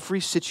 every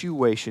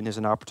situation is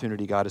an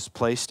opportunity God has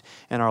placed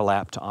in our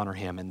lap to honor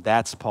Him, and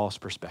that's Paul's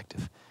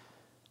perspective.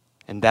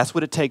 And that's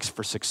what it takes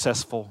for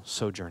successful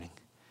sojourning.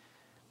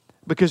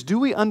 Because do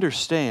we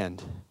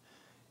understand,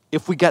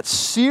 if we got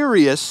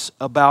serious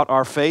about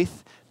our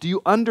faith, do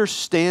you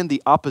understand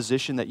the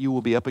opposition that you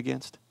will be up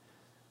against?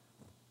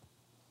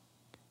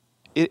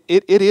 It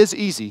is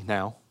easy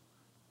now.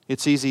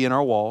 It's easy in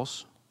our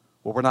walls,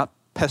 where we're not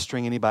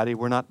pestering anybody,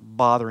 we're not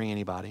bothering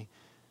anybody.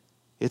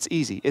 It's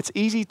easy. It's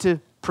easy to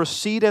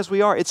proceed as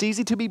we are. It's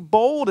easy to be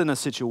bold in a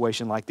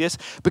situation like this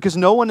because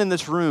no one in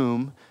this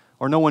room,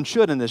 or no one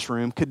should in this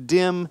room,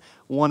 condemn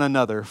one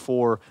another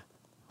for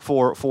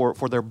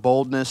their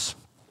boldness,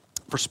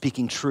 for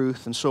speaking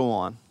truth, and so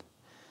on.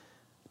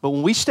 But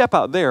when we step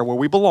out there where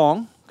we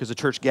belong, because the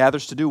church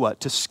gathers to do what?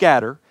 To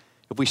scatter.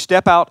 If we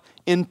step out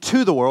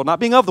into the world, not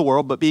being of the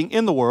world, but being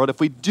in the world, if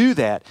we do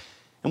that,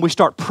 and we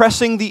start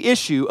pressing the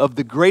issue of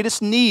the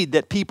greatest need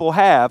that people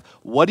have,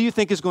 what do you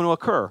think is going to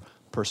occur?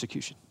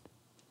 Persecution,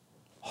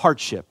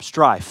 hardship,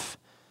 strife,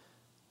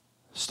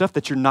 stuff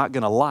that you're not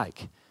going to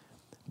like.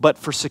 But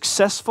for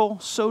successful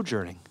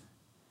sojourning,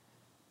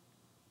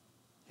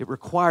 it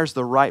requires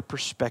the right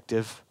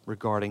perspective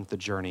regarding the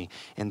journey,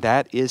 and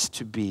that is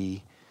to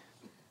be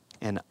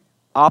an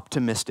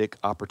optimistic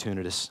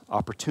opportunist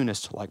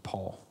like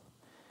Paul.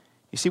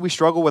 You see, we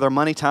struggle with our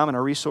money, time, and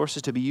our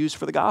resources to be used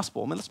for the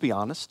gospel. I mean, let's be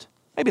honest.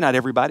 Maybe not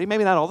everybody,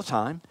 maybe not all the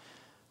time,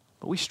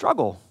 but we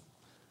struggle.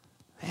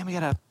 Man, we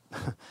got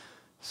to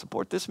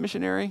support this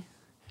missionary.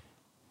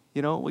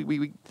 You know,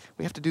 we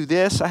have to do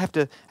this. I have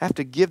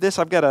to give this.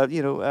 I've got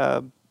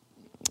to,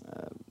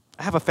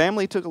 I have a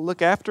family to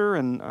look after,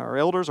 and our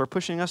elders are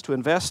pushing us to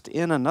invest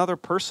in another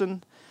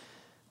person.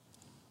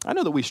 I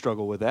know that we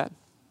struggle with that.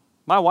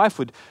 My wife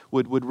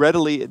would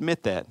readily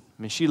admit that.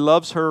 I mean, she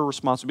loves her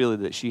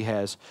responsibility that she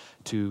has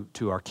to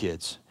our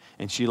kids,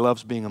 and she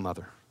loves being a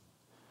mother.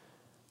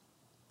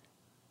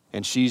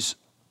 And she's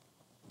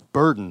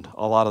burdened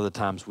a lot of the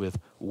times with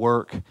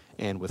work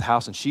and with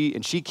house, and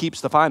she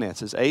keeps the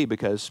finances,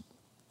 because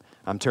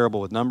I'm terrible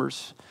with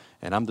numbers,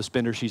 and I'm the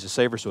spender, she's a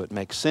saver, so it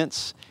makes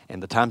sense.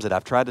 And the times that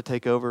I've tried to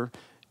take over,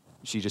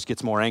 she just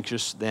gets more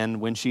anxious than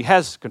when she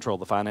has control of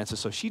the finances,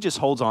 so she just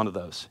holds on to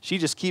those. She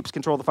just keeps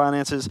control of the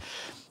finances,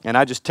 and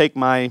I just take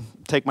my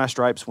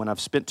stripes when I've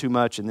spent too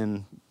much and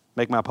then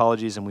make my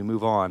apologies and we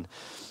move on.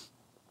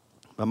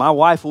 But my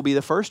wife will be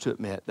the first to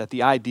admit that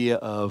the idea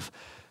of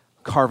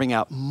carving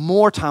out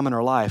more time in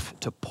our life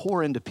to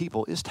pour into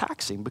people is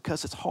taxing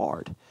because it's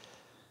hard.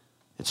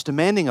 It's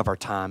demanding of our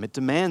time. It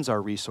demands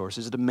our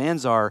resources. It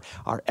demands our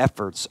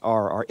efforts,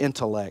 our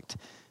intellect,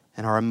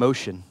 and our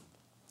emotion.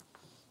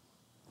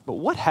 But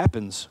what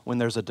happens when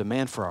there's a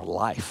demand for our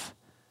life?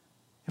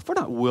 If we're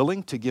not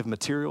willing to give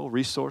material,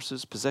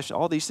 resources, possession,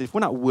 all these things, if we're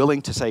not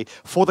willing to say,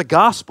 for the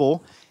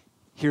gospel,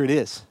 here it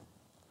is.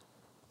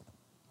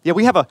 Yeah,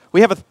 we have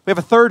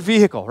a third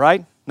vehicle,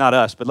 right? Not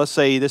us, but let's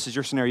say this is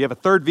your scenario. You have a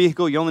third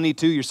vehicle, you only need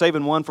two, you're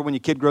saving one for when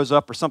your kid grows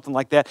up or something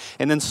like that,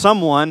 and then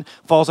someone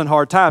falls in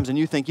hard times, and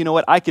you think, you know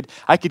what, I could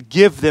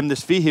give them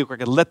this vehicle, I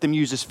could let them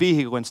use this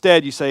vehicle.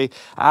 Instead, you say, we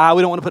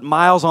don't want to put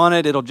miles on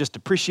it, it'll just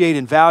depreciate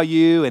in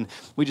value, and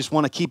we just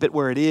want to keep it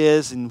where it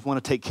is, and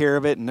want to take care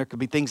of it, and there could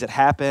be things that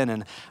happen,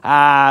 and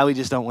we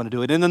just don't want to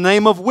do it. In the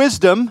name of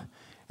wisdom,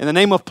 in the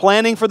name of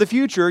planning for the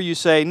future, you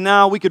say,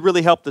 no, we could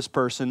really help this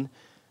person,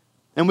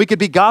 and we could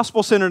be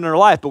gospel-centered in our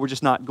life, but we're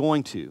just not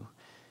going to.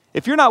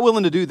 If you're not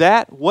willing to do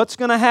that, what's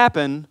going to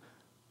happen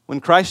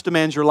when Christ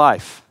demands your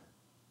life?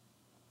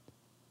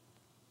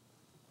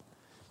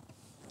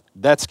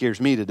 That scares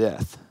me to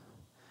death.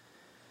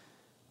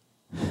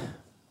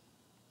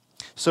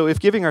 So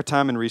if giving our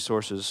time and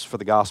resources for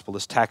the gospel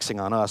is taxing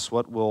on us,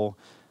 what will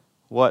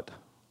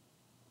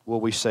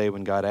we say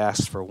when God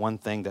asks for one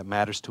thing that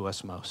matters to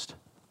us most?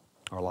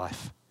 Our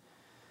life.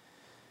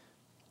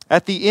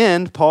 At the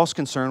end, Paul's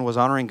concern was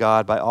honoring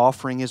God by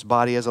offering his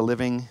body as a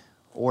living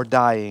or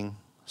dying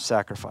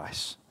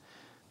sacrifice.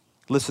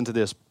 Listen to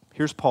this.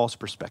 Here's Paul's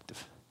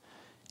perspective.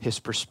 His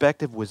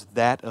perspective was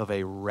that of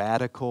a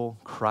radical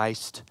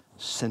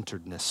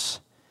Christ-centeredness.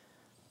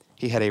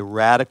 He had a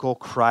radical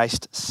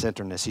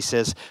Christ-centeredness. He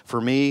says,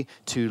 for me,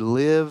 to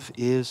live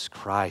is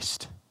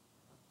Christ,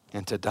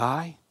 and to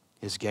die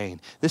is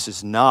gain. This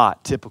is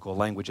not typical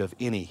language of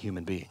any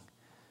human being,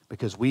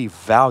 because we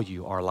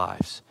value our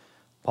lives.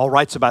 Paul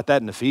writes about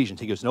that in Ephesians.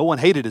 He goes, no one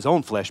hated his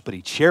own flesh, but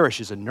he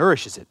cherishes and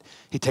nourishes it.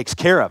 He takes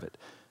care of it,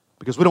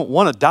 because we don't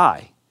want to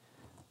die.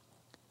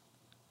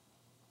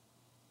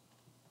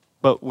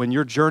 But when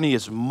your journey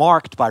is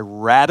marked by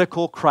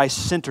radical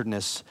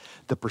Christ-centeredness,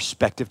 the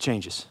perspective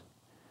changes.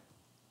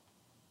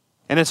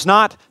 And it's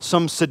not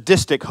some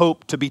sadistic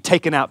hope to be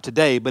taken out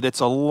today, but it's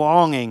a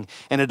longing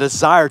and a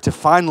desire to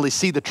finally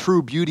see the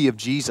true beauty of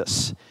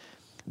Jesus.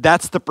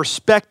 That's the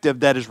perspective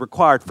that is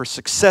required for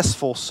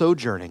successful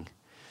sojourning.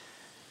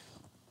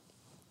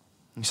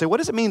 You say, what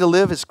does it mean to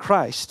live as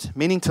Christ?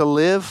 Meaning to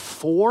live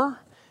for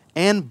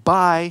and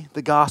by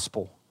the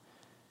gospel.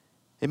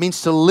 It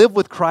means to live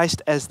with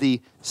Christ as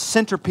the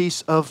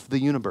centerpiece of the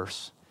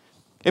universe.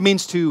 It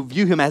means to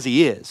view him as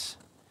he is.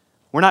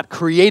 We're not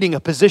creating a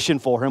position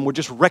for him. We're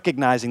just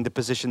recognizing the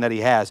position that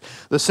he has.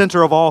 The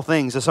center of all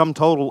things, the sum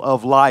total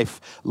of life,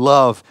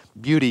 love,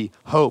 beauty,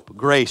 hope,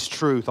 grace,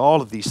 truth,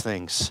 all of these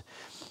things.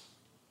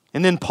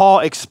 And then Paul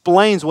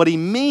explains what he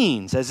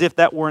means, as if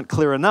that weren't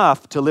clear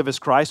enough, to live as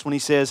Christ, when he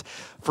says,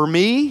 for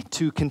me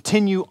to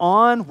continue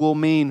on will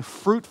mean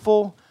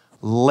fruitful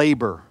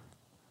labor.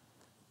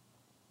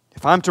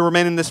 If I'm to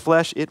remain in this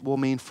flesh, it will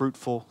mean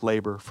fruitful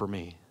labor for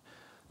me.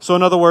 So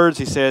in other words,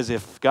 he says,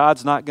 if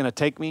God's not going to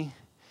take me,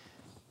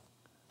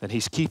 then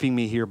he's keeping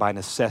me here by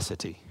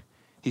necessity.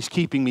 He's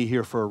keeping me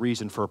here for a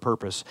reason, for a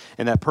purpose,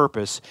 and that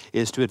purpose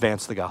is to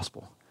advance the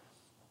gospel.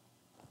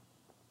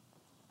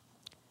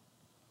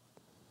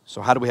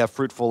 So how do we have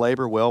fruitful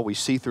labor? Well, we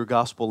see through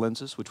gospel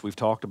lenses, which we've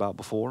talked about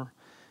before.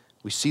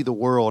 We see the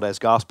world as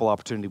gospel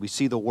opportunity. We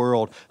see the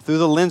world through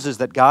the lenses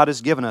that God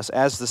has given us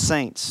as the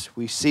saints.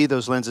 We see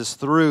those lenses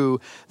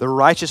through the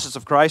righteousness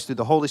of Christ, through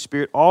the Holy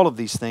Spirit, all of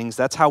these things.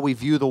 That's how we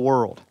view the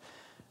world.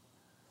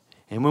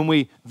 And when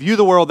we view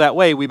the world that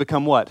way, we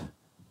become what?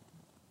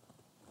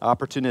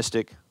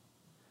 Optimistic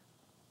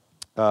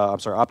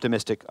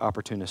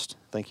opportunist.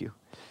 Thank you.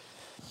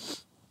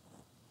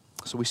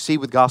 So we see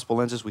with gospel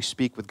lenses, we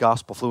speak with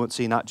gospel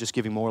fluency, not just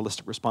giving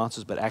moralistic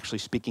responses, but actually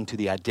speaking to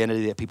the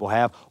identity that people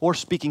have, or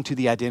speaking to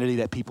the identity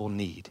that people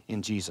need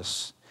in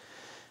Jesus.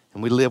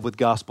 And we live with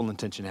gospel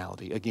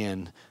intentionality.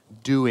 Again,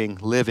 doing,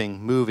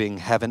 living, moving,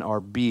 having our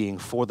being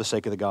for the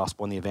sake of the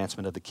gospel and the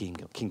advancement of the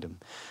kingdom.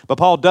 But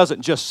Paul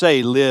doesn't just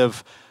say to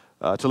live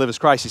as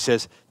Christ. He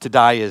says to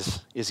die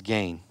is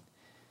gain.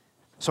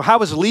 So how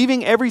is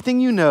leaving everything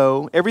you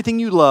know, everything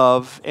you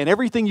love, and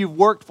everything you've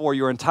worked for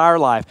your entire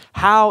life,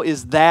 how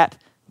is that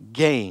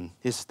gain,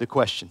 is the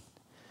question.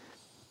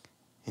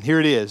 And here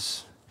it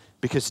is.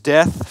 Because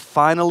death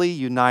finally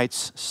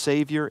unites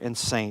Savior and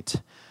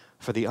saint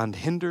for the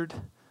unhindered,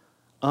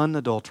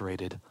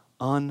 unadulterated,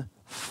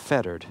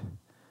 unfettered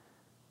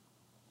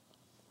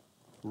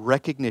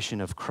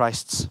recognition of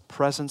Christ's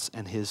presence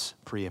and his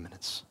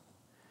preeminence.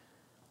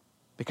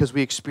 Because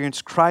we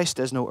experience Christ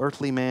as no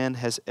earthly man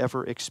has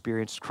ever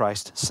experienced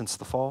Christ since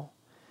the fall.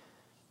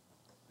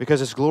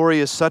 Because his glory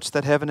is such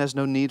that heaven has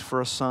no need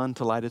for a sun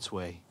to light its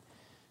way.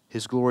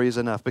 His glory is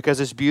enough. Because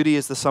his beauty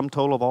is the sum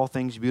total of all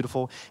things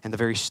beautiful and the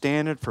very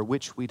standard for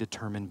which we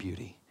determine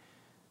beauty.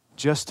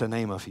 Just to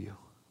name a few.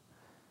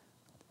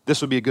 This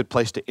would be a good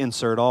place to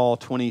insert all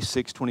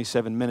 26,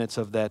 27 minutes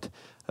of that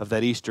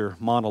Easter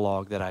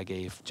monologue that I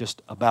gave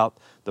just about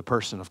the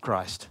person of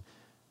Christ.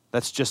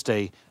 That's just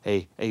a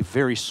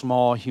very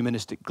small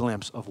humanistic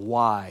glimpse of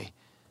why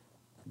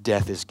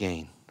death is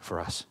gain for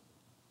us.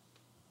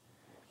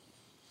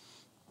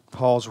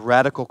 Paul's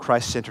radical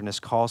Christ-centeredness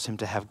caused him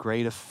to have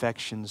great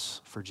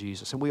affections for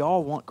Jesus. And we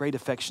all want great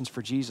affections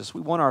for Jesus.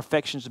 We want our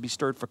affections to be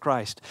stirred for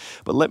Christ.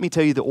 But let me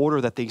tell you the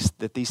order that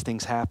these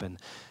things happen.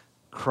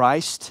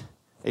 Christ,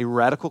 a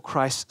radical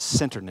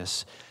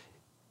Christ-centeredness,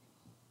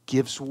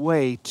 gives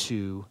way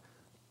to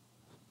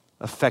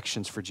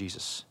affections for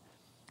Jesus.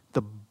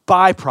 The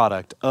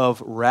byproduct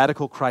of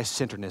radical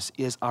Christ-centeredness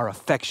is our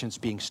affections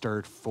being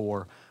stirred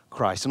for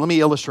Christ. And let me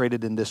illustrate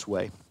it in this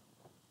way.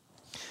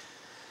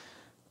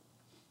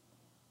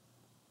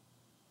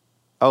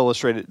 I'll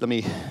illustrate it. Let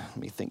me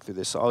think through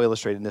this. I'll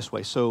illustrate it in this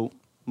way. So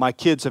my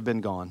kids have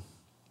been gone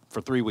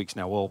for 3 weeks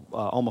now. Well,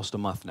 almost a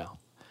month now.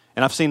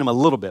 And I've seen them a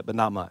little bit, but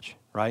not much,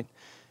 right?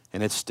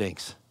 And it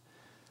stinks.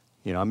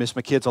 You know, I miss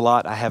my kids a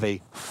lot. I have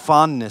a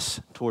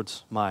fondness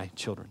towards my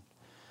children.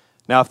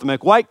 Now, if the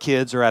McWhite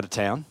kids are out of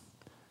town,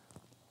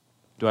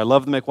 do I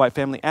love the McWhite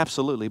family?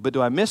 Absolutely. But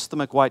do I miss the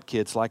McWhite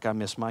kids like I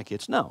miss my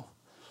kids? No.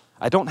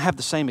 I don't have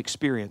the same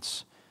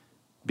experience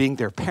being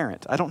their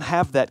parent. I don't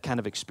have that kind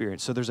of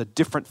experience. So there's a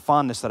different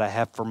fondness that I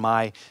have for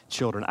my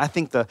children. I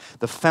think the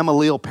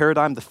familial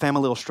paradigm, the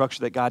familial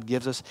structure that God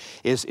gives us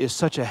is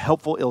such a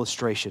helpful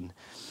illustration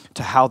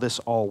to how this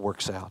all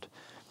works out.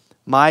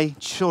 My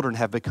children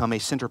have become a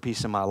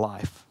centerpiece in my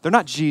life. They're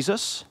not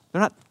Jesus.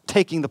 They're not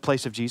taking the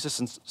place of Jesus,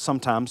 and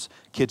sometimes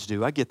kids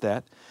do. I get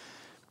that.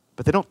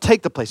 But they don't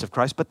take the place of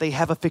Christ, but they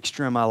have a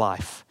fixture in my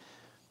life.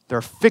 They're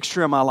a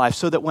fixture in my life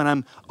so that when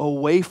I'm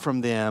away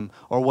from them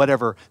or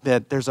whatever,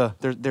 that there's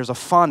a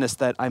fondness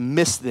that I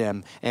miss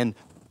them. And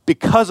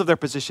because of their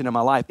position in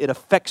my life, it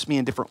affects me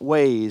in different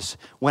ways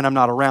when I'm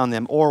not around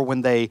them or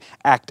when they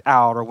act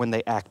out or when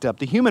they act up.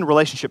 The human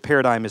relationship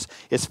paradigm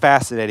is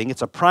fascinating.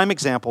 It's a prime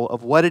example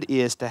of what it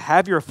is to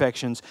have your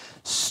affections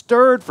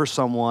stirred for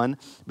someone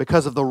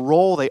because of the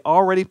role they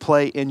already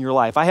play in your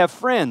life. I have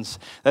friends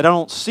that I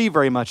don't see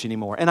very much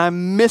anymore, and I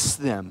miss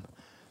them.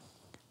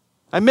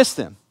 I miss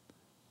them.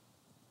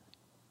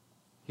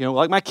 You know,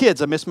 like my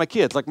kids, I miss my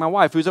kids. Like my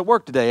wife who's at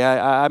work today,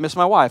 I miss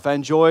my wife. I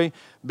enjoy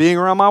being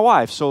around my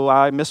wife, so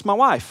I miss my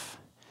wife.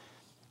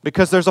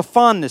 Because there's a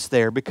fondness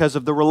there, because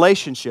of the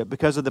relationship,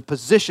 because of the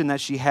position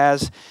that she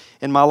has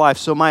in my life.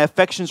 So my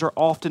affections are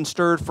often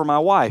stirred for my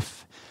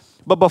wife.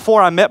 But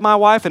before I met my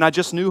wife, and I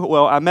just knew,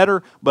 well, I met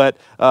her, but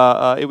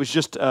it was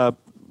just,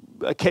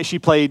 she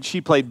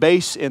played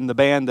bass in the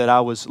band that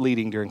I was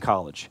leading during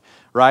college,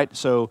 right?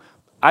 So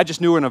I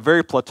just knew her in a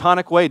very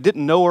platonic way,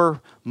 didn't know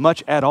her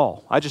much at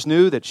all. I just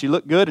knew that she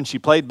looked good and she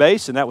played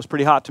bass, and that was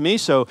pretty hot to me.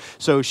 So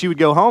she would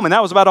go home, and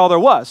that was about all there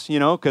was, you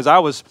know, because I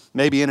was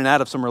maybe in and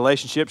out of some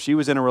relationships. She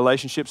was in a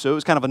relationship, so it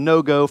was kind of a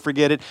no-go,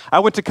 forget it. I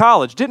went to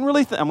college,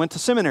 I went to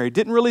seminary,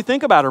 didn't really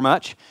think about her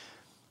much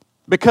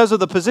because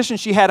of the position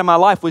she had in my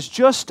life was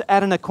just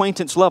at an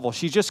acquaintance level.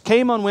 She just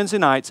came on Wednesday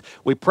nights.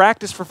 We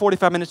practiced for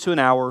 45 minutes to an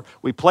hour.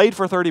 We played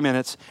for 30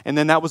 minutes, and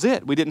then that was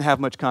it. We didn't have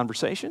much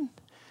conversation.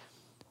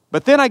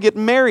 But then I get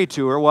married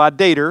to her. Well, I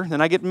date her, then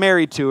I get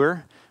married to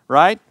her,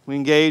 right? We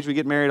engage, we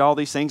get married, all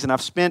these things, and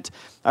I've spent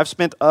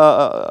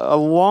a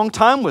long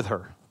time with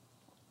her.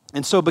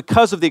 And so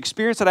because of the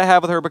experience that I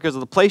have with her, because of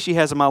the place she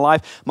has in my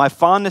life, my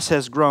fondness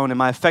has grown, and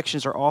my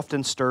affections are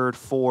often stirred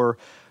for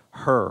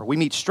her. We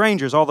meet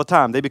strangers all the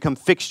time. They become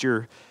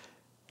fixture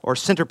or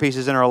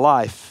centerpieces in our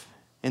life,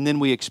 and then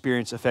we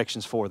experience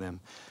affections for them.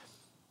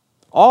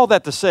 All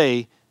that to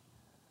say,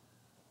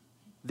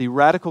 the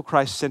radical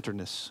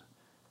Christ-centeredness,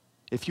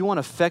 if you want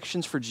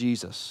affections for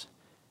Jesus,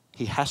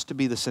 he has to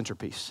be the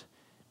centerpiece.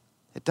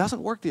 It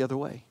doesn't work the other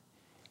way.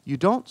 You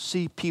don't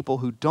see people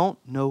who don't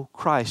know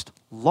Christ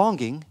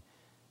longing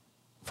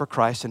for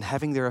Christ and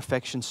having their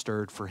affections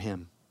stirred for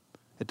him.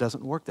 It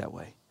doesn't work that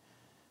way.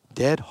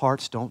 Dead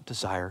hearts don't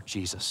desire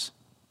Jesus.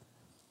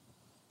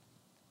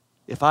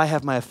 If I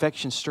have my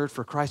affections stirred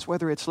for Christ,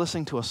 whether it's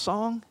listening to a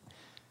song,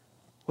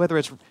 whether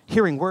it's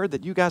hearing word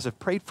that you guys have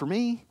prayed for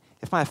me,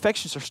 if my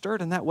affections are stirred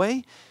in that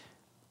way,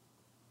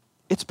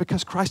 it's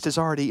because Christ is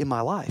already in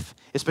my life.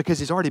 It's because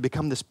he's already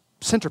become this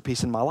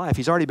centerpiece in my life.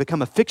 He's already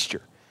become a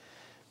fixture.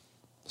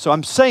 So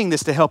I'm saying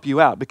this to help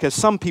you out because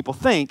some people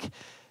think,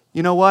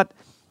 you know what,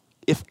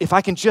 if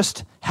I can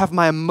just have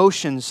my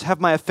emotions, have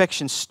my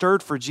affections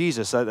stirred for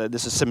Jesus,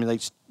 this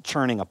simulates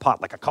churning a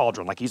pot like a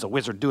cauldron, like he's a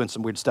wizard doing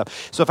some weird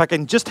stuff. So if I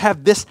can just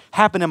have this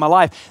happen in my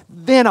life,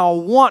 then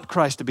I'll want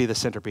Christ to be the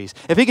centerpiece.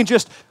 If he can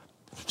just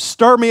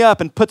stir me up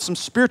and put some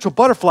spiritual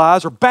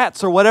butterflies or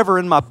bats or whatever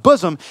in my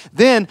bosom,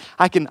 then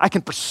I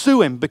can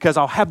pursue him because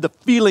I'll have the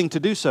feeling to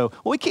do so.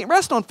 Well, we can't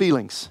rest on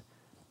feelings.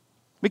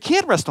 We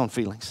can't rest on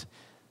feelings,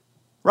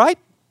 right?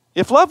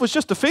 If love was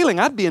just a feeling,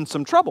 I'd be in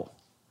some trouble.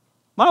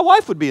 My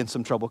wife would be in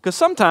some trouble because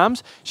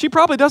sometimes she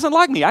probably doesn't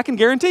like me. I can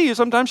guarantee you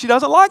sometimes she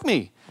doesn't like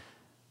me.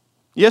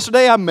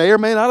 Yesterday, I may or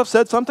may not have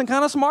said something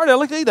kind of smart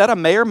alecky that I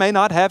may or may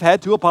not have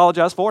had to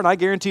apologize for, and I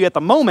guarantee you at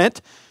the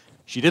moment,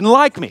 she didn't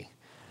like me.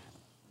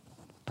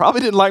 Probably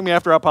didn't like me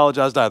after I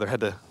apologized either. Had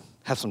to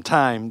have some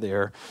time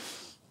there.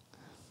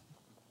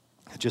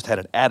 I just had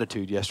an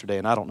attitude yesterday,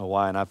 and I don't know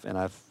why, and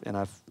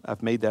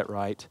I've made that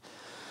right.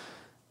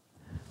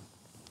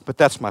 But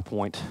that's my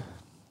point.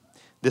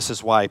 This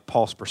is why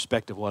Paul's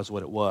perspective was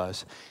what it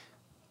was.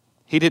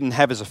 He didn't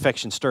have his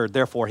affection stirred,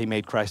 therefore he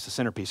made Christ the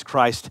centerpiece.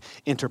 Christ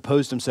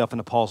interposed himself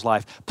into Paul's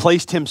life,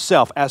 placed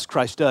himself, as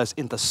Christ does,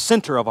 in the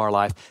center of our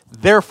life.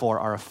 Therefore,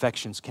 our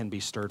affections can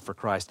be stirred for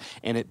Christ.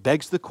 And it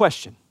begs the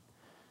question,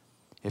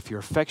 if your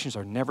affections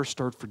are never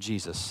stirred for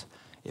Jesus,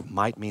 it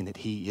might mean that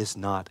he is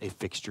not a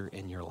fixture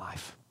in your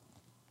life.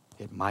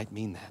 It might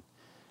mean that.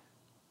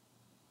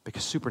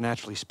 Because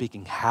supernaturally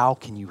speaking, how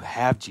can you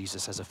have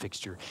Jesus as a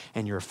fixture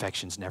and your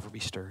affections never be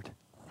stirred?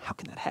 How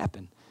can that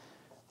happen?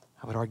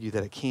 I would argue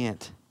that it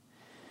can't.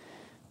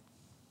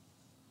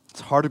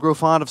 It's hard to grow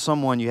fond of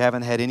someone you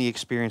haven't had any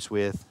experience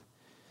with.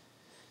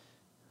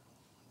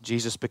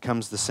 Jesus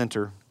becomes the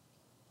center.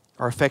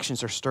 Our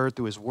affections are stirred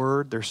through his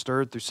word. They're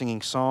stirred through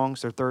singing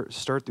songs. They're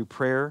stirred through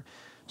prayer.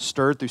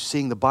 Stirred through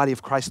seeing the body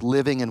of Christ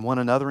living and one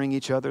anothering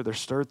each other. They're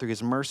stirred through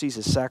his mercies,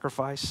 his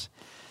sacrifice.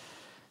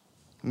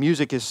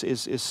 Music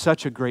is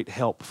such a great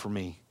help for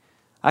me.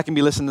 I can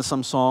be listening to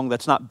some song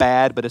that's not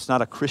bad, but it's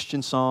not a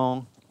Christian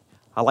song.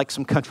 I like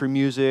some country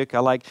music. I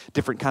like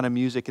different kind of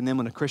music. And then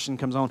when a Christian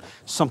comes on,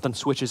 something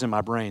switches in my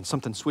brain.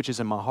 Something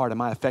switches in my heart, and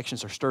my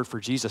affections are stirred for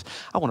Jesus.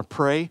 I want to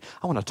pray.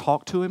 I want to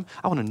talk to him.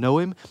 I want to know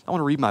him. I want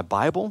to read my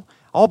Bible.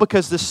 All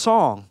because this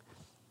song.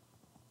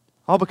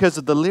 All because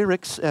of the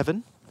lyrics,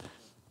 Evan.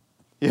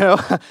 You know,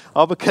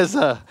 all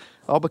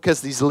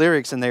because these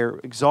lyrics and they're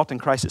exalting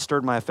Christ, it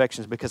stirred my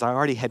affections because I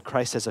already had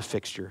Christ as a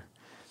fixture.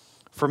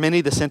 For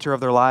many, the center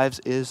of their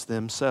lives is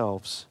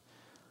themselves.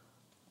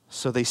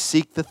 So they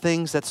seek the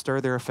things that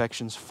stir their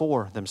affections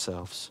for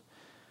themselves.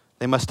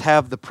 They must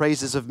have the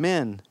praises of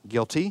men,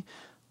 guilty,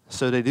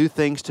 so they do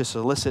things to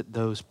solicit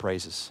those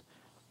praises.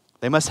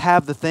 They must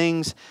have the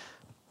things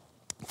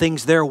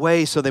their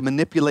way, so they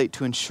manipulate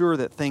to ensure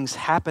that things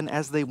happen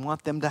as they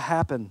want them to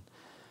happen.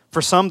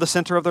 For some, the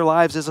center of their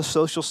lives is a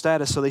social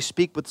status, so they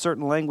speak with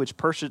certain language,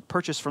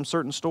 purchase from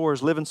certain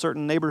stores, live in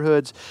certain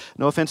neighborhoods.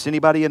 No offense to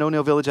anybody in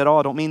O'Neill Village at all.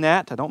 I don't mean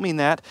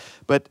that.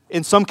 But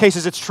in some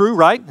cases it's true,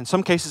 right? In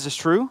some cases it's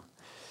true.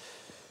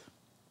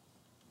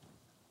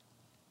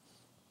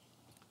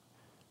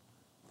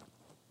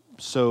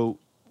 So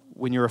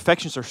when your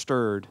affections are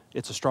stirred,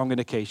 it's a strong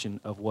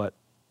indication of what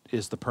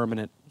is the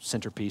permanent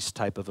centerpiece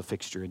type of a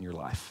fixture in your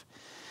life.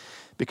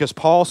 Because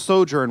Paul's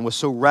sojourn was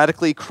so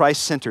radically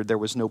Christ-centered, there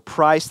was no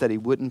price that he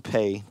wouldn't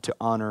pay to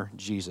honor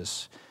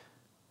Jesus.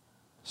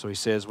 So he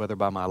says, whether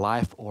by my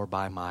life or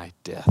by my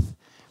death.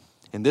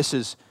 And this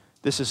is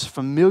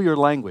familiar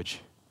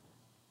language,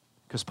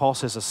 because Paul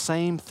says the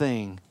same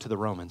thing to the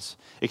Romans,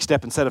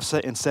 except instead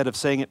of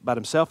saying it about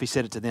himself, he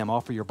said it to them,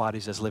 offer your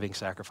bodies as living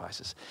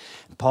sacrifices.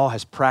 And Paul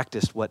has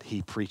practiced what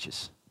he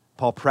preaches.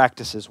 Paul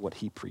practices what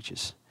he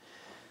preaches.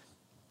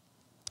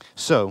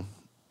 So,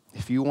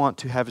 if you want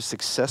to have a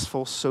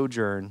successful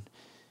sojourn,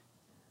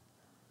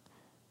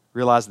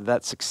 realize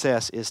that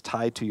success is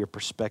tied to your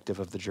perspective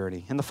of the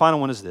journey. And the final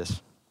one is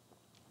this,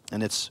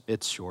 and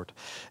it's short.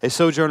 A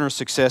sojourner's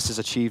success is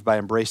achieved by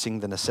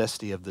embracing the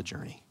necessity of the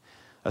journey.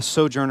 A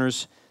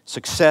sojourner's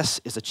success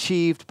is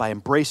achieved by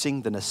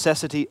embracing the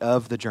necessity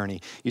of the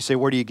journey. You say,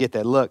 where do you get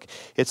that? Look,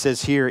 it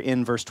says here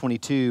in verse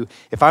 22,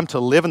 if I'm to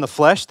live in the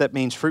flesh, that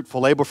means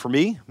fruitful labor for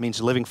me,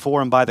 means living for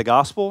and by the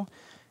gospel.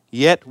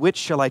 Yet, which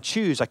shall I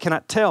choose? I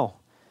cannot tell.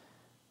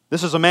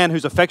 This is a man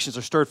whose affections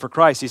are stirred for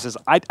Christ. He says,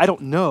 I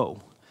don't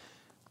know.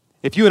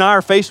 If you and I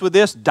are faced with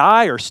this,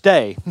 die or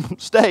stay.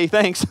 Stay,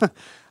 thanks.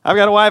 I've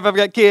got a wife, I've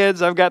got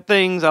kids, I've got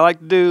things I like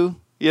to do.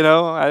 You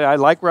know, I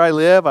like where I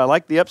live. I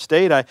like the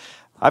upstate.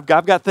 I've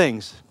got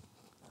things.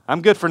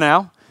 I'm good for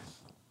now.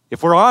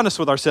 If we're honest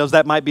with ourselves,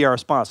 that might be our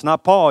response.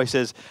 Not Paul. He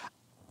says,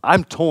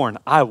 I'm torn.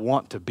 I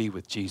want to be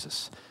with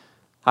Jesus.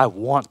 I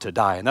want to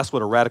die. And that's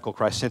what a radical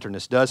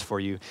Christ-centeredness does for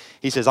you.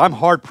 He says, I'm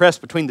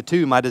hard-pressed between the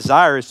two. My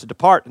desire is to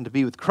depart and to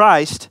be with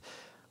Christ,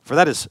 for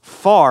that is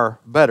far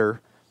better.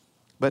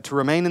 But to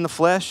remain in the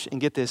flesh, and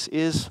get this,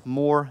 is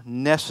more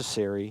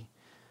necessary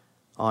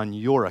on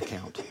your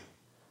account.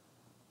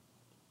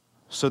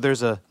 So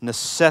there's a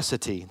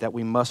necessity that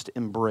we must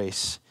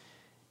embrace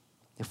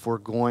if we're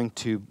going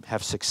to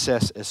have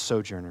success as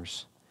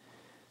sojourners.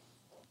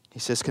 He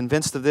says,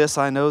 convinced of this,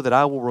 I know that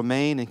I will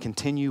remain and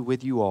continue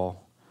with you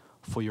all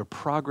for your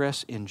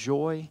progress in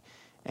joy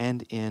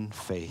and in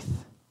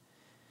faith.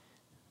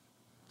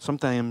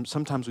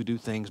 Sometimes we do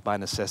things by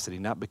necessity,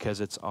 not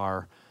because it's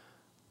our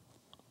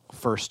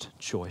first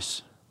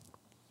choice.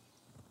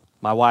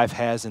 My wife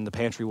has in the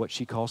pantry what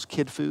she calls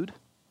kid food.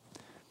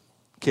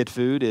 Kid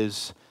food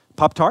is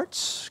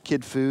Pop-Tarts.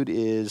 Kid food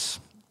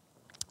is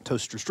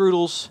toaster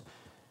strudels,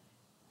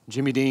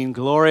 Jimmy Dean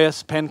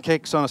Glorious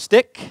pancakes on a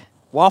stick,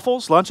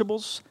 waffles,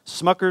 Lunchables,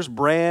 Smucker's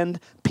brand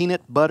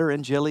peanut butter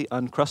and jelly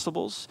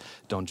Uncrustables.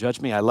 Don't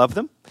judge me, I love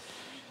them.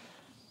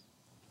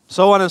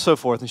 So on and so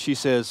forth. And she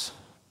says,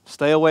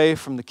 stay away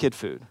from the kid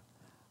food.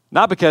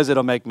 Not because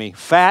it'll make me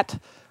fat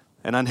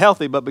and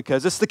unhealthy, but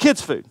because it's the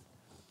kids' food.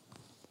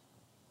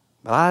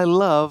 But I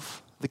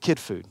love the kid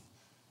food.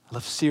 I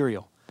love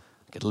cereal.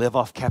 I could live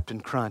off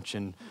Captain Crunch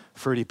and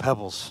Fruity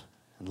Pebbles.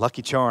 And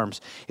Lucky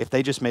Charms, if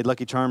they just made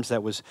Lucky Charms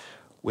that was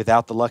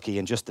without the lucky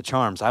and just the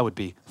charms, I would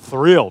be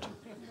thrilled.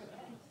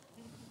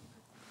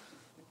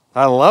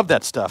 I love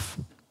that stuff.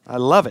 I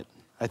love it.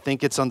 I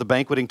think it's on the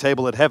banqueting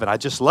table at heaven. I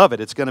just love it.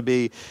 It's going to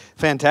be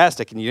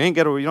fantastic. And you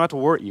don't have to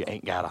worry. You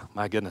ain't gotta.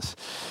 My goodness.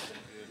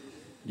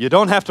 You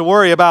don't have to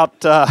worry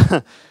about.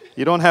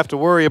 You don't have to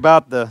worry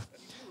about the.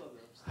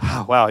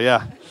 Oh, wow.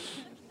 Yeah.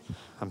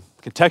 I'm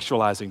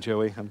contextualizing,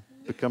 Joey. I'm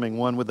becoming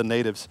one with the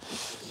natives.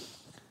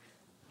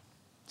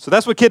 So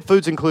that's what kid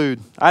foods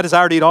include. I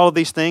desire to eat all of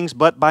these things,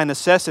 but by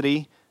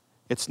necessity,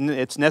 it's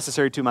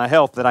necessary to my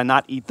health that I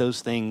not eat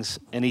those things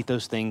and eat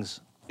those things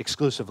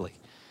exclusively.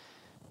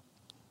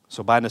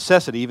 So by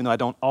necessity, even though I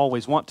don't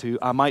always want to,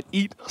 I might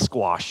eat a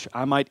squash.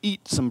 I might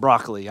eat some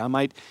broccoli. I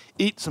might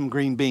eat some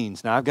green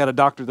beans. Now, I've got to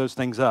doctor those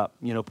things up.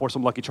 Pour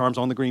some Lucky Charms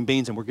on the green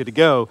beans and we're good to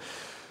go.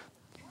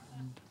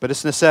 But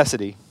it's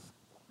necessity.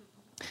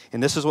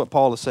 And this is what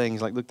Paul is saying.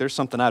 He's like, look, there's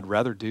something I'd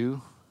rather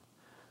do.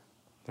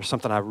 There's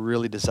something I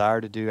really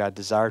desire to do. I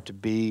desire to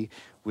be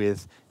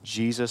with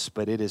Jesus,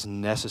 but it is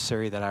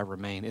necessary that I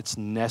remain. It's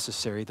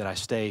necessary that I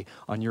stay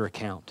on your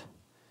account.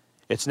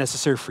 It's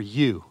necessary for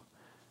you.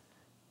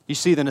 You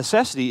see, the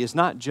necessity is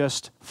not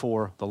just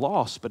for the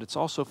lost, but it's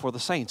also for the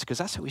saints, because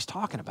that's who he's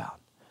talking about.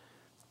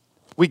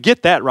 We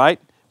get that, right?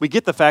 We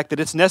get the fact that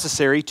it's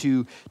necessary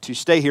to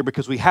stay here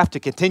because we have to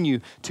continue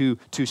to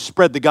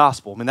spread the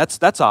gospel. I mean,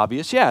 that's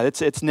obvious. Yeah,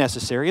 it's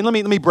necessary. And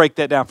let me break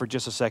that down for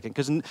just a second,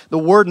 because the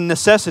word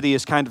necessity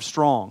is kind of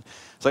strong.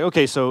 It's like,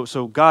 okay, so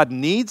God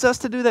needs us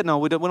to do that? No,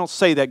 we don't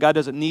say that. God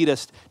doesn't need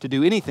us to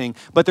do anything,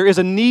 but there is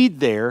a need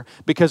there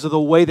because of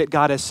the way that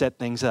God has set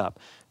things up.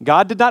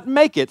 God did not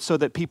make it so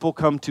that people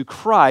come to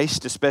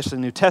Christ, especially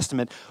in the New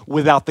Testament,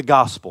 without the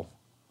gospel.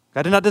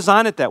 God did not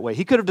design it that way.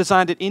 He could have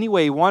designed it any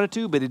way he wanted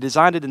to, but he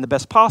designed it in the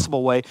best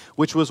possible way,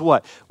 which was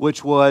what?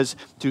 Which was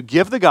to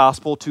give the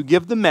gospel, to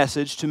give the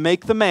message, to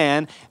make the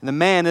man, and the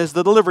man is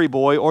the delivery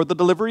boy or the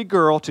delivery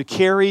girl to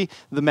carry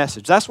the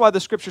message. That's why the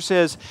scripture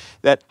says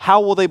that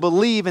how will they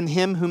believe in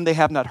him whom they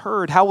have not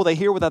heard? How will they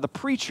hear without a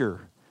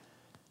preacher?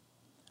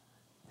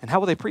 And how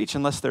will they preach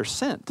unless they're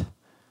sent?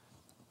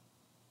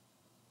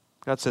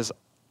 God says,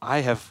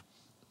 I have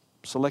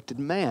selected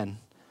man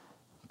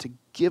to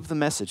give the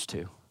message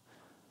to,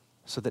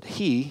 so that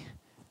he,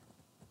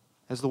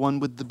 as the one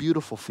with the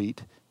beautiful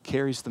feet,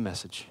 carries the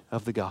message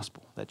of the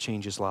gospel that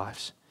changes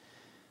lives.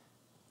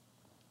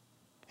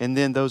 And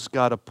then those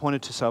God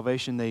appointed to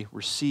salvation, they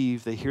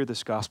hear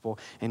this gospel,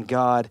 and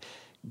God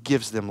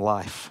gives them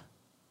life.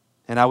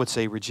 And I would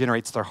say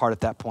regenerates their heart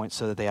at that point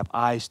so that they have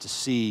eyes to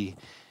see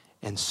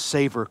and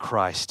savor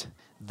Christ.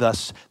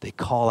 Thus, they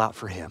call out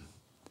for him.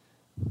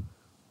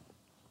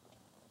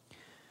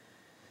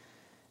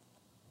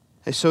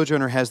 A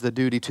sojourner has the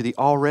duty to the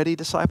already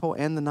disciple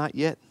and the not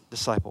yet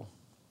disciple.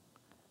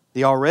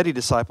 The already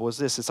disciple is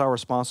this. It's our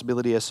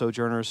responsibility as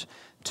sojourners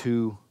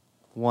to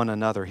one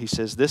another. He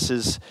says, this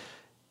is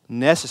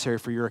necessary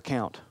for your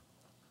account.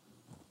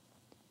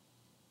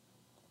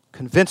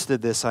 Convinced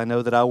of this, I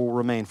know that I will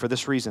remain for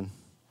this reason,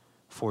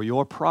 for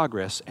your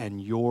progress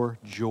and your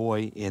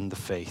joy in the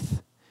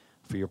faith.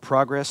 For your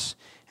progress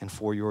and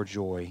for your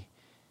joy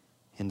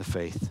in the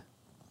faith.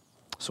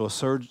 So a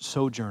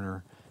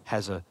sojourner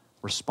has a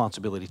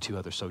responsibility to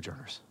other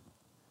sojourners.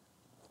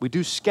 We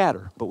do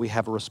scatter, but we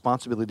have a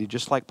responsibility,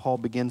 just like Paul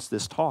begins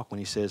this talk when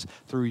he says,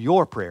 through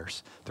your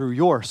prayers, through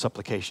your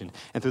supplication,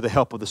 and through the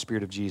help of the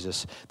Spirit of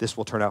Jesus, this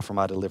will turn out for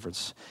my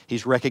deliverance.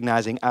 He's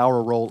recognizing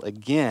our role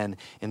again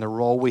in the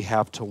role we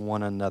have to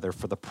one another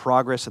for the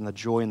progress and the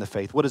joy in the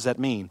faith. What does that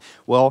mean?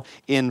 Well,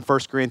 in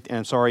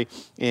Philippians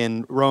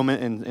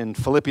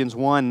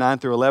 1, 9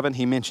 through 11,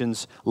 he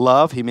mentions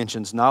love, he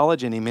mentions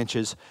knowledge, and he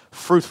mentions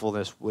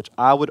fruitfulness, which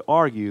I would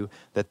argue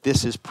that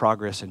this is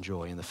progress and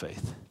joy in the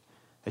faith.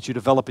 That you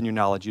develop in your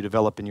knowledge, you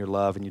develop in your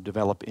love, and you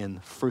develop in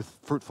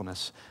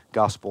fruitfulness,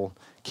 gospel,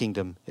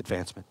 kingdom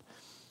advancement.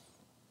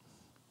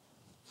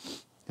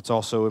 It's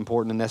also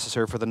important and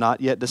necessary for the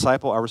not yet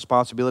disciple. Our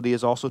responsibility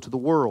is also to the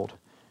world.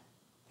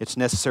 It's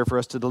necessary for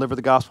us to deliver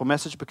the gospel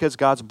message because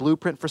God's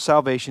blueprint for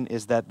salvation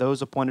is that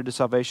those appointed to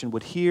salvation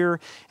would hear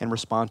and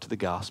respond to the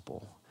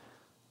gospel.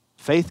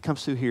 Faith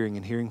comes through hearing,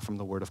 and hearing from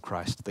the word of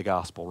Christ, the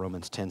gospel,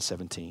 Romans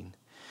 10:17.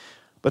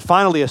 But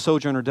finally, a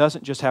sojourner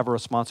doesn't just have a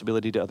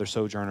responsibility to other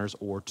sojourners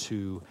or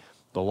to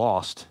the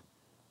lost,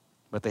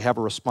 but they have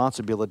a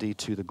responsibility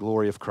to the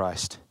glory of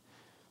Christ.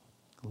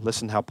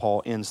 Listen how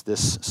Paul ends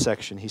this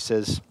section. He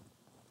says,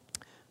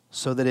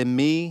 so that in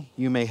me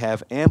you may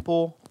have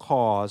ample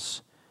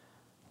cause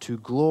to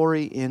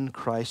glory in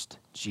Christ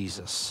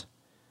Jesus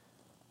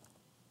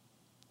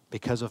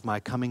because of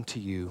my coming to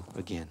you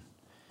again.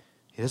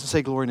 He doesn't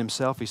say glory in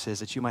himself. He says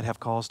that you might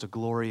have cause to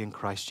glory in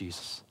Christ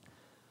Jesus.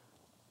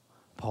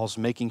 Paul's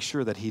making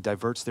sure that he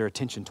diverts their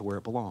attention to where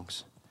it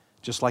belongs.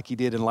 Just like he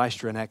did in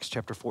Lystra in Acts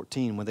chapter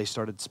 14 when they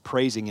started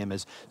praising him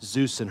as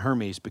Zeus and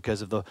Hermes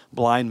because of the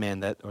blind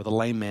man or the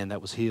lame man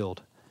that was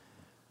healed.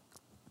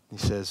 He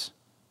says,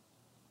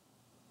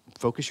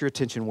 focus your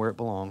attention where it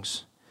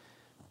belongs,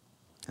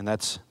 and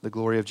that's the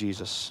glory of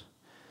Jesus.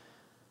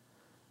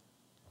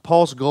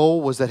 Paul's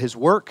goal was that his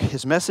work,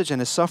 his message, and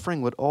his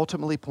suffering would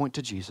ultimately point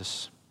to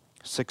Jesus.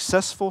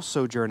 Successful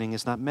sojourning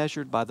is not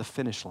measured by the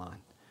finish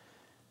line,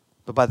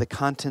 but by the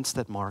contents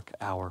that mark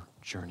our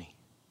journey.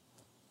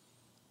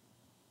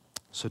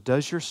 So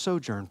does your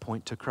sojourn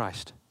point to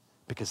Christ?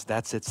 Because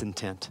that's its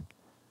intent.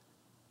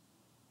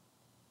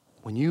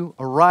 When you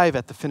arrive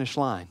at the finish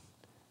line,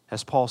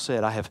 as Paul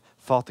said, I have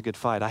fought the good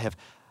fight. I have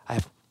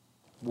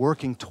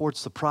working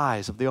towards the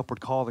prize of the upward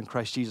call in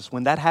Christ Jesus.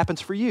 When that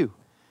happens for you,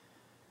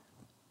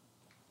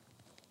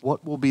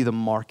 what will be the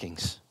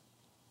markings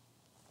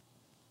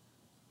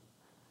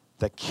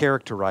that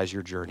characterize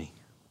your journey?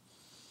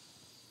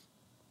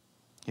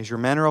 Is your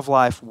manner of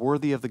life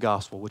worthy of the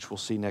gospel, which we'll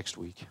see next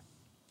week?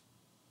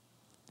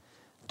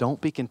 Don't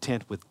be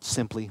content with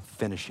simply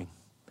finishing.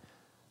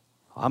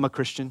 I'm a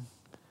Christian.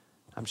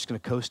 I'm just going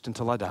to coast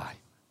until I die.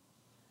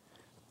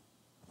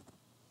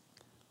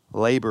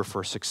 Labor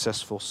for a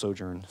successful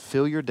sojourn.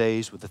 Fill your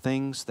days with the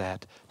things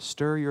that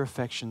stir your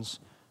affections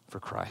for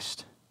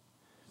Christ.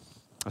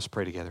 Let's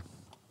pray together.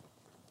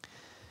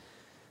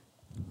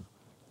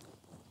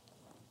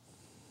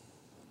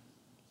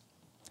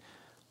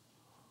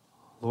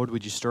 Lord,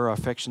 would you stir our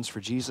affections for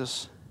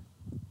Jesus?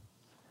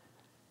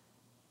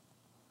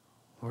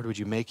 Lord, would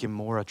you make him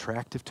more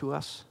attractive to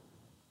us?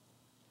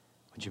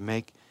 Would you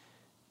make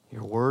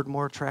your word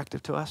more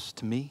attractive to us,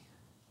 to me?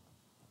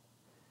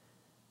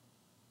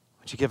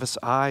 Would you give us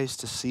eyes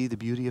to see the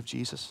beauty of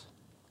Jesus?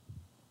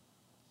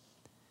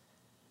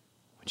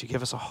 Would you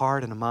give us a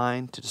heart and a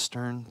mind to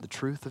discern the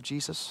truth of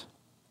Jesus?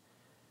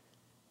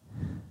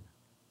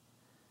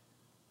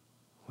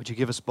 Would you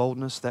give us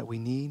boldness that we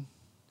need?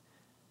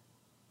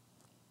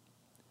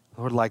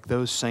 Lord, like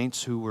those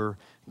saints who were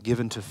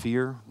given to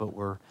fear but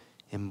were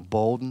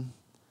emboldened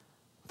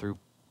through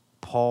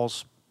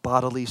Paul's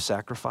bodily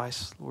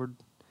sacrifice, Lord,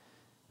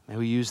 may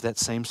we use that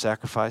same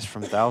sacrifice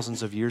from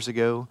thousands of years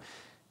ago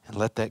and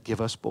let that give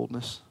us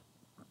boldness.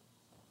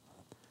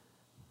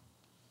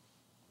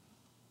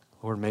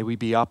 Lord, may we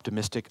be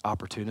optimistic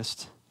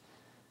opportunists.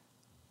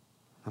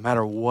 No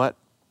matter what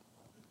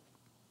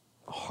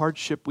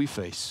hardship we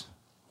face,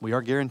 we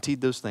are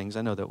guaranteed those things.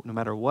 I know that no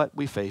matter what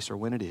we face or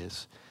when it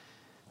is,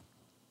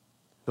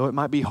 though it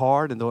might be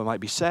hard and though it might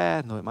be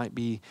sad and though it might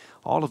be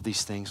all of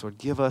these things, Lord,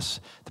 give us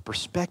the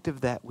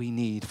perspective that we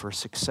need for a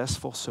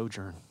successful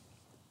sojourn.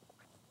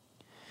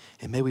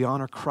 And may we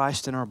honor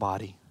Christ in our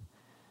body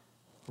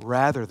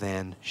rather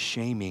than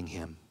shaming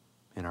him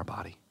in our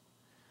body.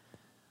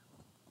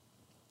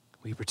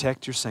 We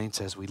protect your saints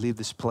as we leave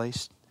this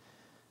place.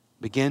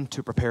 Begin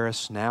to prepare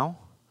us now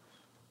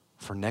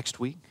for next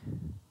week,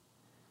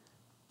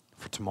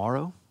 for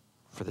tomorrow,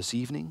 for this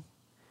evening,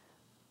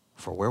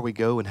 for where we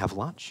go and have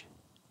lunch.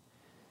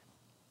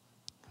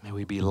 May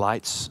we be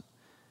lights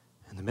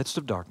in the midst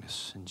of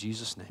darkness. In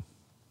Jesus' name,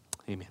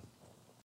 amen.